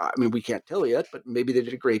 I mean, we can't tell yet, but maybe they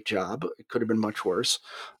did a great job. It could have been much worse.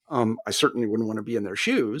 I certainly wouldn't want to be in their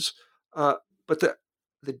shoes. But the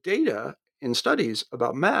data in studies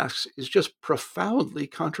about masks is just profoundly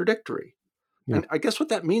contradictory. Yeah. And I guess what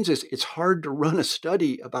that means is it's hard to run a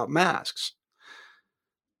study about masks.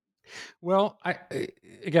 Well, I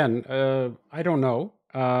don't know.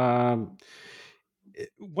 One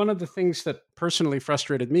of the things that personally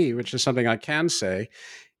frustrated me, which is something I can say,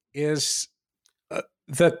 is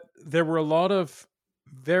that there were a lot of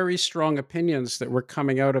very strong opinions that were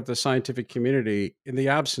coming out of the scientific community in the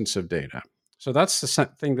absence of data. So that's the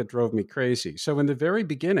thing that drove me crazy. So in the very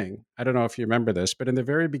beginning, I don't know if you remember this, but in the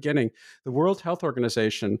very beginning, the World Health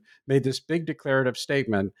Organization made this big declarative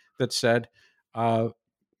statement that said,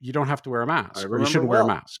 you don't have to wear a mask, or you shouldn't wear a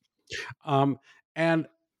mask. And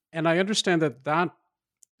I understand that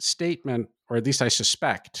statement, or at least I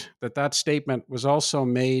suspect that statement was also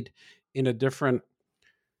made in a different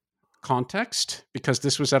context, because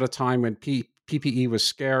this was at a time when PPE was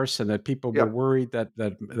scarce and that people were Yeah. worried that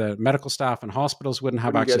the medical staff and hospitals wouldn't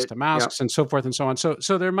have Wouldn't get access it. to Yeah. masks and so forth and so on.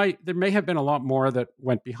 So there may have been a lot more that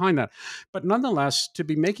went behind that. But nonetheless, to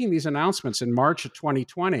be making these announcements in March of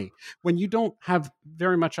 2020, when you don't have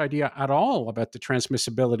very much idea at all about the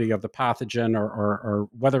transmissibility of the pathogen or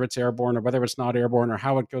whether it's airborne or whether it's not airborne or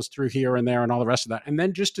how it goes through here and there and all the rest of that. And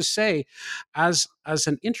then just to say, as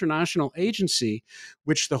an international agency,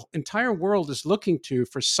 which the entire world is looking to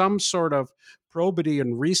for some sort of probity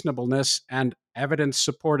and reasonableness and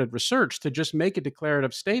evidence-supported research, to just make a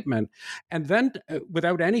declarative statement and then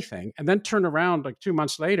without anything, and then turn around like 2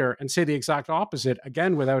 months later and say the exact opposite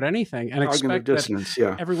again without anything, and Cognitive expect dissonance. that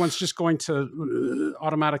Yeah. everyone's just going to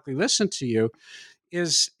automatically listen to you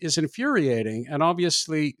is infuriating, and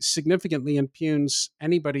obviously significantly impugns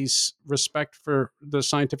anybody's respect for the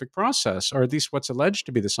scientific process, or at least what's alleged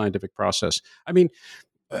to be the scientific process. I mean,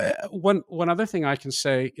 one other thing I can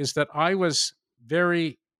say is that I was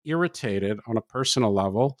very irritated on a personal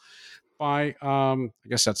level by I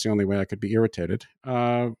guess that's the only way I could be irritated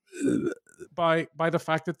by the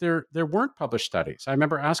fact that there weren't published studies. I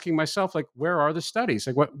remember asking myself, like, where are the studies?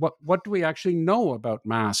 Like, what do we actually know about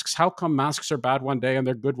masks? How come masks are bad one day and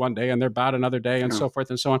they're good one day and they're bad another day and so forth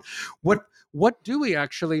and so on? What do we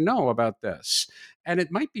actually know about this? And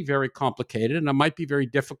it might be very complicated, and it might be very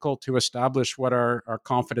difficult to establish what our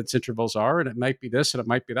confidence intervals are, and it might be this and it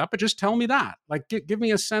might be that, but just tell me that. Like, give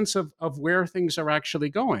me a sense of where things are actually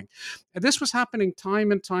going. And this was happening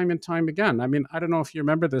time and time and time again. I mean, I don't know if you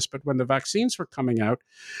remember this, but when the vaccines were coming out,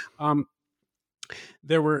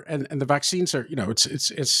 there were, and the vaccines are,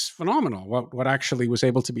 it's phenomenal what actually was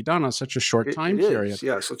able to be done on such a short time period.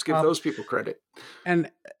 Yes, let's give those people credit.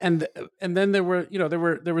 And then there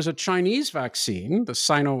was a Chinese vaccine,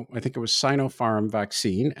 I think it was Sinopharm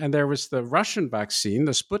vaccine, and there was the Russian vaccine,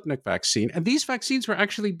 the Sputnik vaccine, and these vaccines were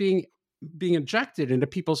actually being injected into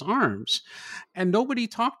people's arms, and nobody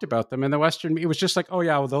talked about them in the Western. It was just like, oh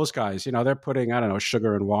yeah, well, those guys, they're putting, I don't know,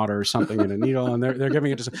 sugar and water or something in a needle, and they're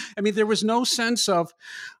giving it to. I mean, there was no sense of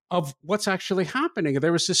what's actually happening.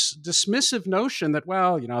 There was this dismissive notion that,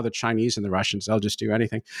 well, the Chinese and the Russians, they'll just do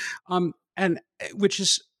anything, and which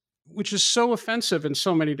is so offensive in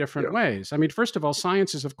so many different ways. I mean, first of all,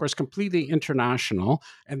 science is, of course, completely international,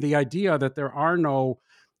 and the idea that there are no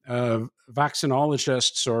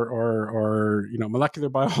vaccinologists or molecular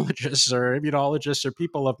biologists or immunologists or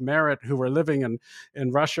people of merit who are living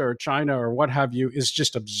in Russia or China or what have you is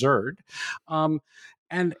just absurd.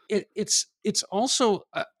 And it's also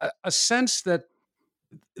a sense that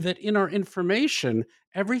in our information,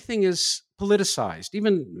 everything is politicized,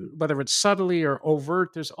 even whether it's subtly or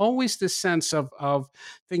overt. There's always this sense of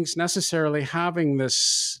things necessarily having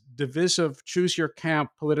this divisive, choose your camp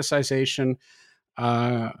politicization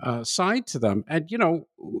side to them. And,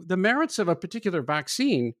 the merits of a particular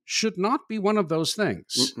vaccine should not be one of those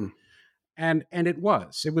things. Mm-mm. And it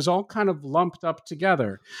was all kind of lumped up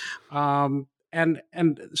together. And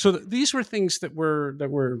so these were things that were,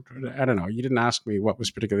 I don't know, you didn't ask me what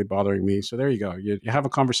was particularly bothering me. So there you go. You have a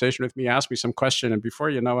conversation with me, ask me some question, and before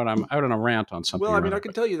you know it, I'm out on a rant on something. Well, I mean, I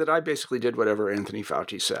can tell you that I basically did whatever Anthony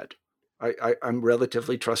Fauci said. I'm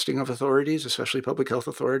relatively trusting of authorities, especially public health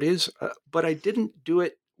authorities, but I didn't do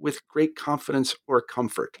it with great confidence or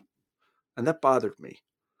comfort. And that bothered me.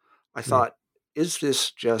 I thought, is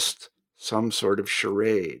this just some sort of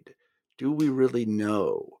charade? Do we really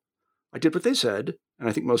know? I did what they said, and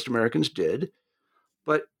I think most Americans did,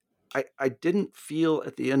 but I didn't feel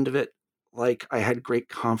at the end of it like I had great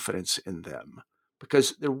confidence in them,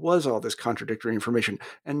 because there was all this contradictory information,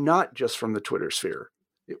 and not just from the Twitter sphere.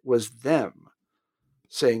 It was them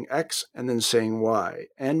saying X and then saying Y,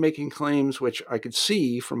 and making claims which I could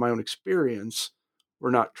see from my own experience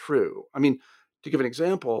were not true. I mean, to give an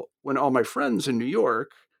example, when all my friends in New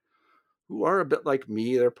York, who are a bit like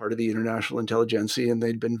me, they're part of the international intelligentsia, and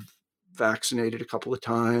they'd been vaccinated a couple of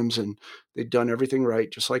times and they'd done everything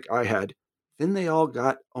right, just like I had, then they all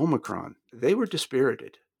got Omicron. They were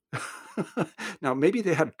dispirited. Now, maybe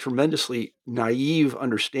they had a tremendously naive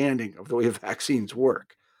understanding of the way vaccines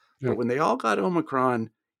work. But when they all got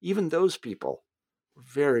Omicron, even those people were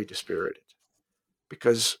very dispirited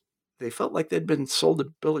because they felt like they'd been sold a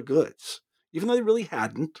bill of goods, even though they really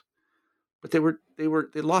hadn't. But they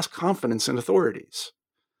lost confidence in authorities.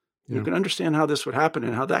 Yeah. You can understand how this would happen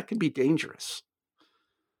and how that can be dangerous.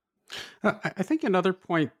 I think another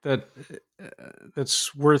point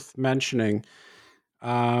that's worth mentioning,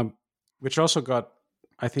 which also got,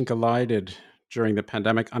 I think, elided during the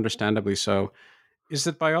pandemic, understandably so, is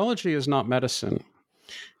that biology is not medicine.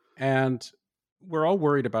 And we're all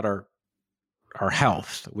worried about our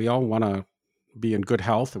health. We all want to be in good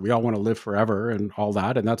health, and we all want to live forever and all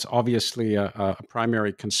that. And that's obviously a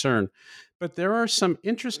primary concern. But there are some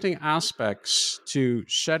interesting aspects to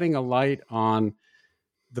shedding a light on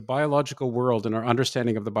the biological world and our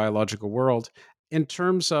understanding of the biological world in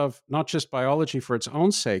terms of not just biology for its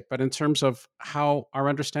own sake, but in terms of how our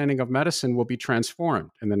understanding of medicine will be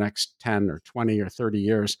transformed in the next 10 or 20 or 30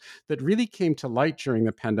 years that really came to light during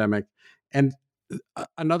the pandemic. And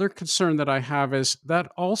another concern that I have is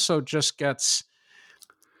that also just gets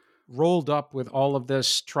rolled up with all of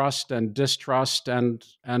this trust and distrust and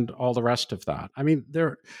all the rest of that. I mean,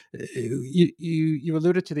 you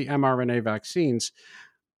alluded to the mRNA vaccines.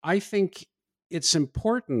 I think it's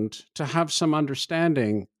important to have some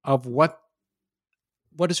understanding of what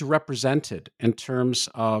is represented in terms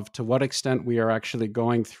of to what extent we are actually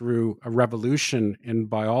going through a revolution in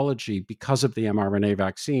biology because of the mRNA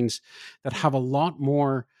vaccines that have a lot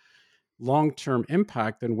more long-term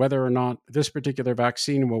impact than whether or not this particular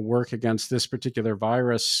vaccine will work against this particular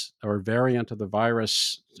virus or variant of the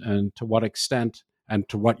virus, and to what extent and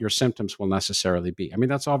to what your symptoms will necessarily be. I mean,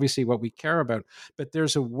 that's obviously what we care about, but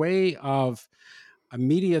there's a way of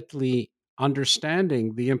immediately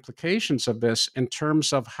understanding the implications of this in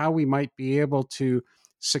terms of how we might be able to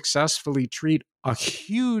successfully treat a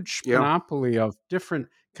huge panoply of different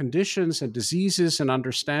conditions and diseases and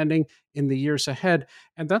understanding in the years ahead.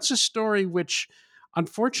 And that's a story which,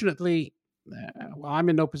 unfortunately, well, I'm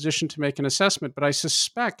in no position to make an assessment, but I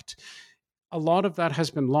suspect a lot of that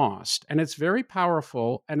has been lost. And it's very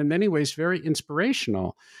powerful and in many ways very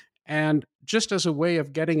inspirational. And just as a way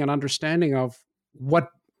of getting an understanding of what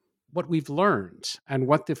we've learned and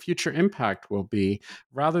what the future impact will be,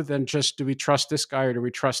 rather than just, do we trust this guy or do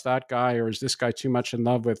we trust that guy, or is this guy too much in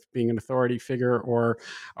love with being an authority figure, or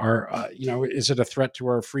is it a threat to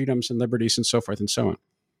our freedoms and liberties and so forth and so on?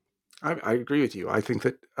 I agree with you. I think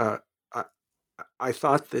that I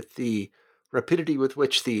thought that the rapidity with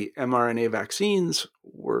which the mRNA vaccines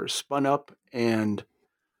were spun up and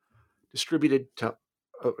distributed to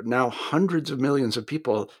now hundreds of millions of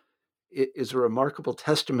people is a remarkable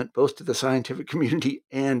testament both to the scientific community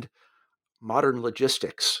and modern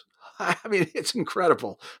logistics. I mean, it's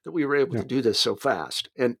incredible that we were able to do this so fast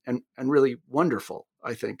and really wonderful,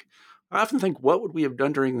 I think. I often think, what would we have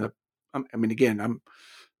done during the, I mean, again, I'm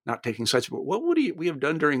not taking sides, but what would we have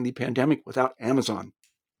done during the pandemic without Amazon?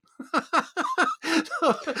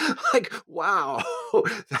 Like, wow,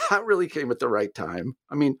 that really came at the right time.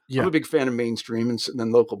 I mean, I'm a big fan of mainstream and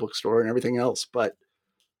then local bookstore and everything else, but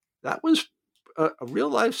that was a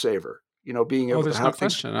real lifesaver, being able to have no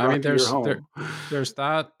question. I mean, there's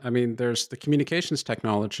that. I mean, there's the communications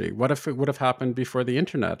technology. What if it would have happened before the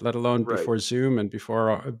internet, let alone before Zoom and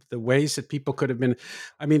before the ways that people could have been?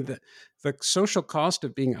 I mean, the social cost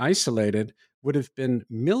of being isolated would have been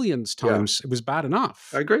millions times. It was bad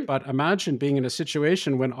enough. I agree. But imagine being in a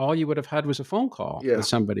situation when all you would have had was a phone call with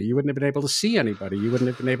somebody. You wouldn't have been able to see anybody. You wouldn't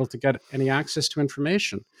have been able to get any access to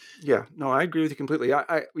information. Yeah, no, I agree with you completely.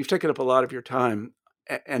 We've taken up a lot of your time.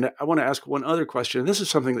 And I want to ask one other question. This is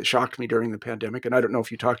something that shocked me during the pandemic, and I don't know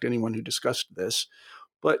if you talked to anyone who discussed this,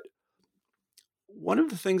 but one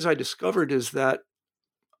of the things I discovered is that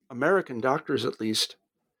American doctors, at least,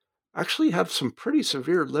 actually have some pretty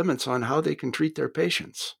severe limits on how they can treat their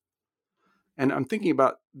patients. And I'm thinking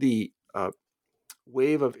about the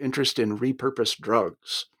wave of interest in repurposed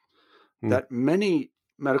drugs that many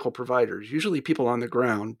medical providers, usually people on the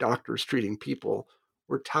ground, doctors treating people,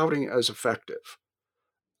 were touting as effective.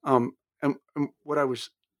 And what I was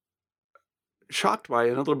shocked by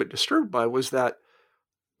and a little bit disturbed by was that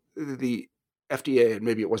the FDA, and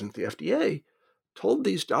maybe it wasn't the FDA, told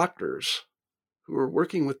these doctors who were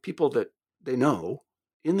working with people that they know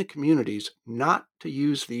in the communities not to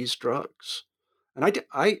use these drugs. And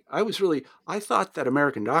I thought that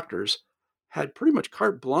American doctors had pretty much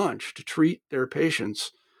carte blanche to treat their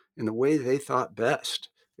patients in the way they thought best.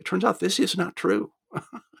 It turns out this is not true.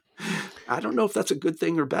 I don't know if that's a good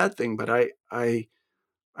thing or bad thing, but I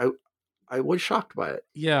was shocked by it.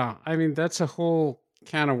 Yeah, I mean, that's a whole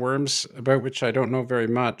can of worms about which I don't know very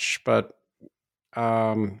much, but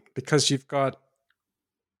because you've got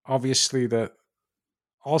obviously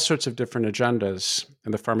all sorts of different agendas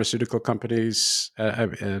in the pharmaceutical companies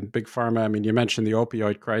and big pharma. I mean, you mentioned the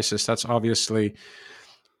opioid crisis. That's obviously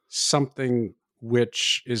something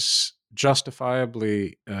which is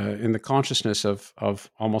justifiably in the consciousness of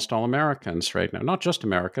almost all Americans right now. Not just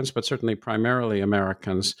Americans, but certainly primarily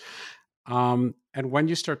Americans. And when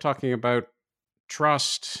you start talking about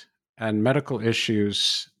trust and medical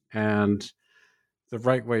issues and the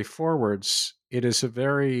right way forwards, it is a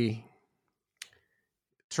very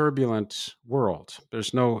turbulent world.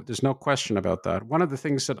 There's no question about that. One of the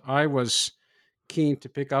things that I was keen to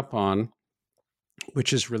pick up on,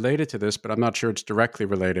 which is related to this, but I'm not sure it's directly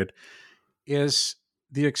related, is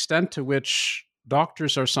the extent to which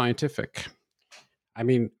doctors are scientific. I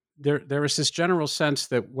mean, there is this general sense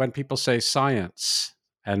that when people say science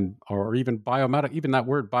and or even biomedical, even that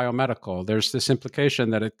word biomedical, there's this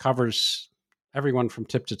implication that it covers everyone from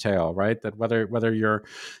tip to tail, right? That whether you're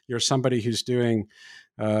somebody who's doing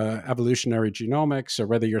evolutionary genomics, or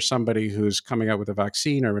whether you're somebody who's coming out with a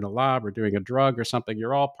vaccine or in a lab or doing a drug or something,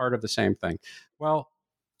 you're all part of the same thing. Well,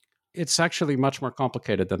 it's actually much more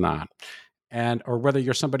complicated than that. And or whether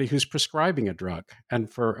you're somebody who's prescribing a drug, and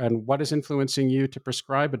what is influencing you to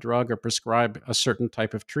prescribe a drug or prescribe a certain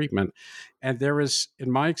type of treatment. And there is,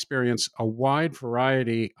 in my experience, a wide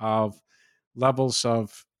variety of levels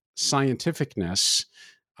of scientificness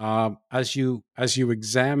as you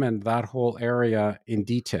examine that whole area in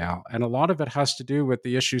detail. And a lot of it has to do with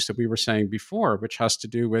the issues that we were saying before, which has to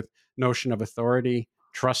do with notion of authority,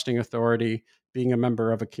 trusting authority, being a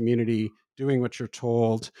member of a community, doing what you're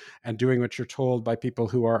told, and doing what you're told by people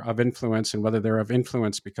who are of influence, and whether they're of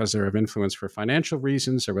influence because they're of influence for financial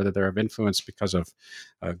reasons, or whether they're of influence because of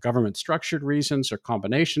government structured reasons or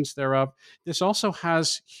combinations thereof. This also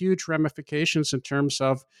has huge ramifications in terms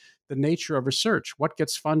of the nature of research, what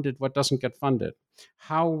gets funded, what doesn't get funded,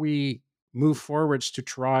 how we move forwards to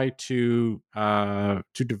try to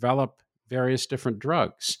develop various different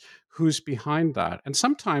drugs, who's behind that. And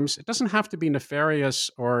sometimes it doesn't have to be nefarious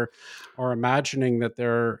or imagining that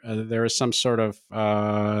there is some sort of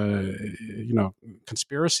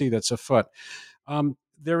conspiracy that's afoot.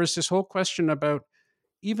 There is this whole question about,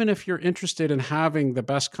 even if you're interested in having the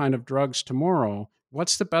best kind of drugs tomorrow,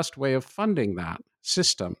 what's the best way of funding that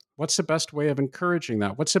system? What's the best way of encouraging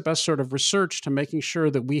that? What's the best sort of research to making sure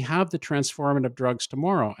that we have the transformative drugs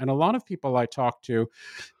tomorrow? And a lot of people I talked to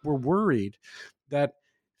were worried that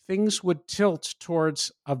things would tilt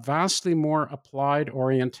towards a vastly more applied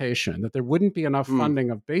orientation, that there wouldn't be enough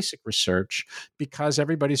funding of basic research because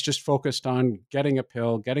everybody's just focused on getting a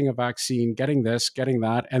pill, getting a vaccine, getting this, getting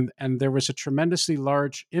that. And there was a tremendously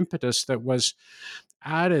large impetus that was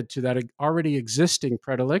added to that already existing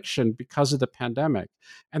predilection because of the pandemic.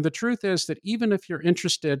 And the truth is that even if you're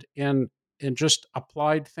interested in just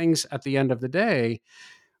applied things at the end of the day,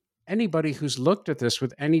 anybody who's looked at this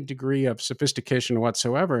with any degree of sophistication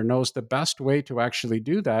whatsoever knows the best way to actually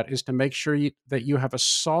do that is to make sure that you have a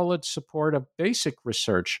solid support of basic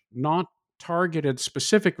research, not targeted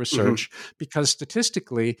specific research, because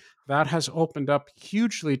statistically that has opened up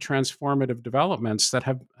hugely transformative developments that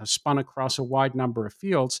have spun across a wide number of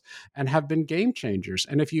fields and have been game changers.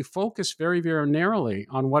 And if you focus very, very narrowly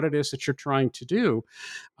on what it is that you're trying to do,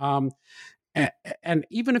 and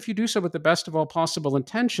even if you do so with the best of all possible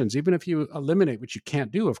intentions, even if you eliminate, which you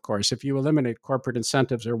can't do, of course, if you eliminate corporate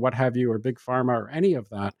incentives or what have you, or big pharma or any of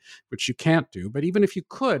that, which you can't do, but even if you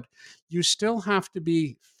could, you still have to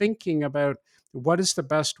be thinking about what is the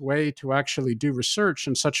best way to actually do research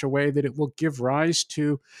in such a way that it will give rise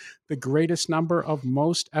to the greatest number of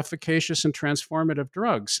most efficacious and transformative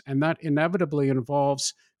drugs. And that inevitably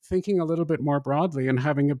involves thinking a little bit more broadly and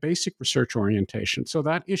having a basic research orientation. So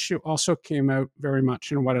that issue also came out very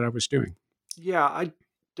much in what I was doing. Yeah, I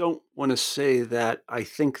don't want to say that I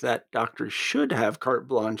think that doctors should have carte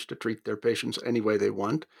blanche to treat their patients any way they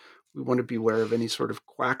want. We want to beware of any sort of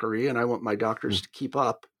quackery, and I want my doctors to keep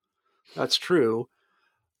up. That's true.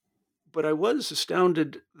 But I was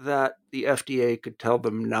astounded that the FDA could tell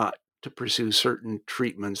them not to pursue certain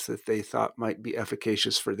treatments that they thought might be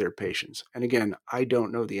efficacious for their patients. And again, I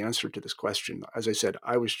don't know the answer to this question. As I said,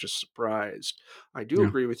 I was just surprised. I do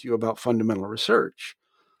agree with you about fundamental research.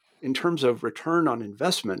 In terms of return on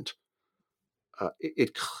investment,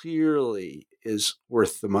 it clearly is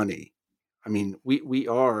worth the money. I mean, we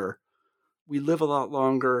live a lot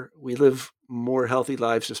longer. We live more healthy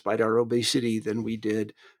lives despite our obesity than we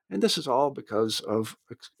did. And this is all because of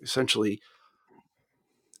essentially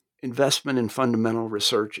investment in fundamental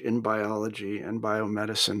research in biology and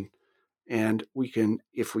biomedicine. And we can,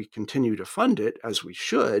 if we continue to fund it as we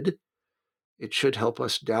should, it should help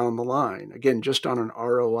us down the line. Again, just on an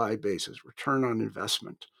ROI basis, return on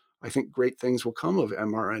investment. I think great things will come of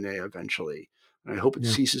mRNA eventually. And I hope it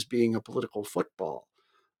ceases being a political football.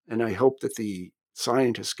 And I hope that the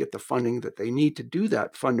scientists get the funding that they need to do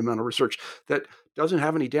that fundamental research that doesn't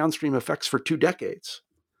have any downstream effects for 2 decades.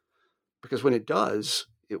 Because when it does,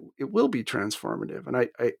 it will be transformative. And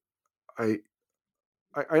I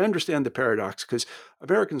understand the paradox because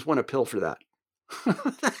Americans want a pill for that.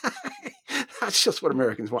 That's just what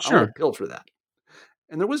Americans want. Sure. I want a pill for that.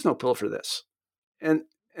 And there was no pill for this. And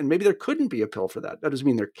And maybe there couldn't be a pill for that. That doesn't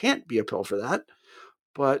mean there can't be a pill for that,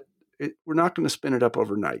 but we're not going to spin it up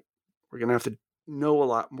overnight. We're going to have to know a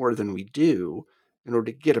lot more than we do in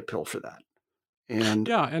order to get a pill for that. And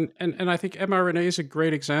yeah, and I think mRNA is a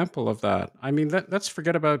great example of that. I mean, let's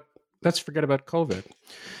forget about COVID.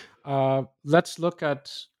 Let's look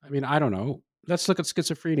at, I mean, I don't know. Let's look at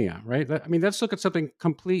schizophrenia, right? I mean, let's look at something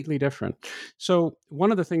completely different. So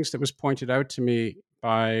one of the things that was pointed out to me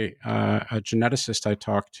by a geneticist I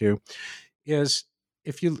talked to is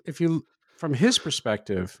if you from his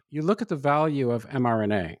perspective, you look at the value of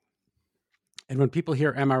mRNA. And when people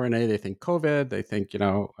hear mRNA, they think COVID, they think,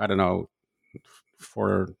 I don't know,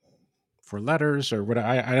 for letters or what,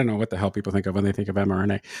 I don't know what the hell people think of when they think of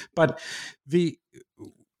mRNA. But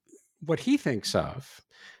what he thinks of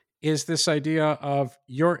is this idea of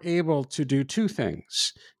you're able to do two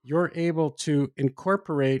things. You're able to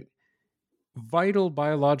incorporate vital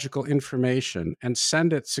biological information and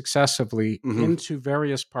send it successively into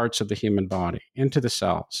various parts of the human body, into the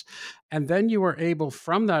cells. And then you are able,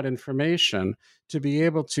 from that information, to be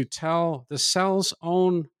able to tell the cell's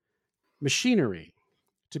own machinery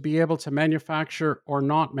to be able to manufacture or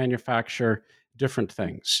not manufacture different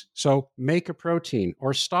things. So make a protein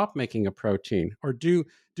or stop making a protein or do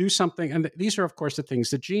something. And these are, of course, the things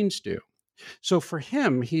that genes do. So for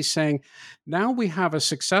him, he's saying, now we have a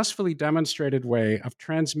successfully demonstrated way of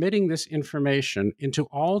transmitting this information into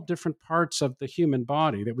all different parts of the human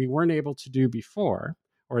body that we weren't able to do before,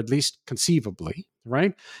 or at least conceivably,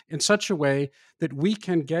 right? In such a way that we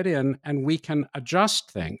can get in and we can adjust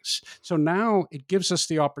things. So now it gives us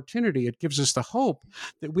the opportunity, it gives us the hope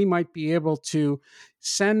that we might be able to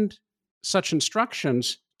send such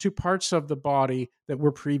instructions to parts of the body that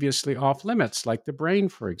were previously off limits, like the brain,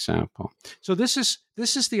 for example. So this is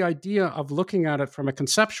the idea of looking at it from a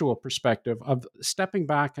conceptual perspective, of stepping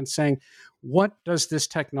back and saying, what does this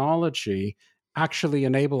technology actually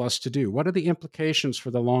enable us to do? What are the implications for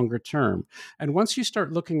the longer term? And once you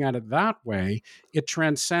start looking at it that way, it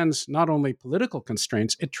transcends not only political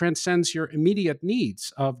constraints, it transcends your immediate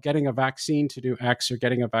needs of getting a vaccine to do X or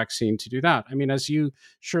getting a vaccine to do that. I mean, as you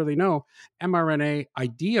surely know, mRNA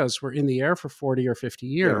ideas were in the air for 40 or 50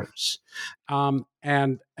 years. Yeah.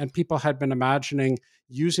 And people had been imagining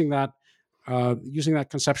using that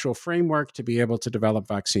conceptual framework to be able to develop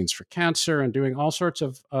vaccines for cancer and doing all sorts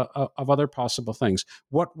of other possible things.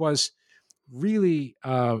 What was really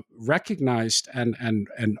recognized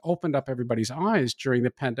and opened up everybody's eyes during the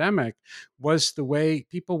pandemic was the way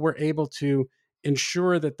people were able to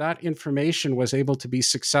ensure that information was able to be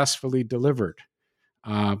successfully delivered.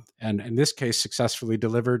 And in this case, successfully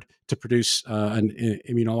delivered to produce an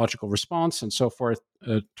immunological response and so forth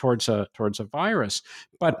towards a virus.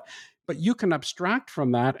 But you can abstract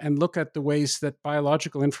from that and look at the ways that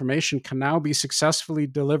biological information can now be successfully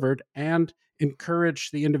delivered and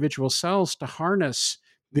encourage the individual cells to harness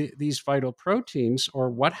these vital proteins or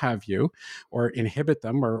what have you, or inhibit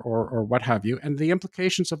them or what have you. And the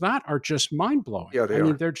implications of that are just mind-blowing. Yeah, I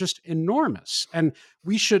mean, they're just enormous. And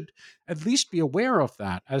we should at least be aware of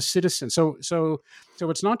that as citizens. So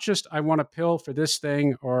it's not just, I want a pill for this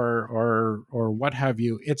thing or what have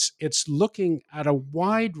you. It's looking at a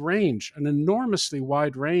wide range, an enormously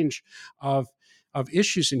wide range of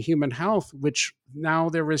issues in human health, which now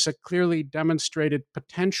there is a clearly demonstrated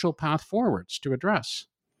potential path forwards to address.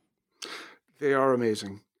 They are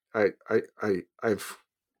amazing. I've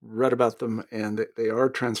read about them, and they are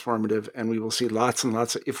transformative, and we will see lots and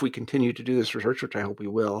lots of, if we continue to do this research, which I hope we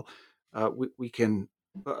will, we can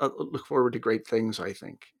look forward to great things, I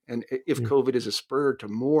think. And if COVID is a spur to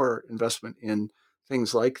more investment in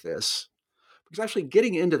things like this, because actually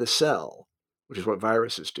getting into the cell, which is what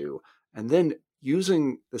viruses do, and then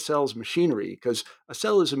using the cell's machinery, because a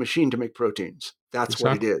cell is a machine to make proteins. That's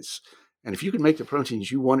exactly what it is. And if you can make the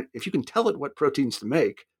proteins you want, if you can tell it what proteins to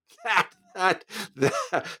make, that's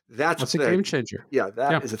a game changer. Yeah,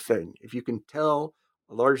 that is a thing. If you can tell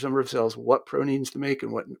a large number of cells what proteins to make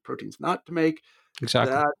and what proteins not to make,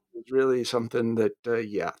 exactly, that is really something that,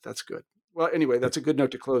 that's good. Well, anyway, that's a good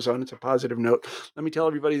note to close on. It's a positive note. Let me tell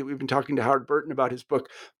everybody that we've been talking to Howard Burton about his book,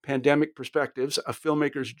 Pandemic Perspectives, A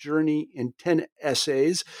Filmmaker's Journey in 10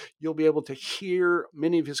 Essays. You'll be able to hear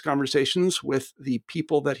many of his conversations with the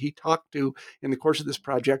people that he talked to in the course of this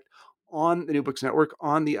project on the New Books Network,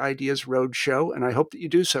 on the Ideas Roadshow, and I hope that you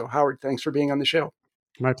do so. Howard, thanks for being on the show.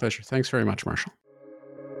 My pleasure. Thanks very much, Marshall.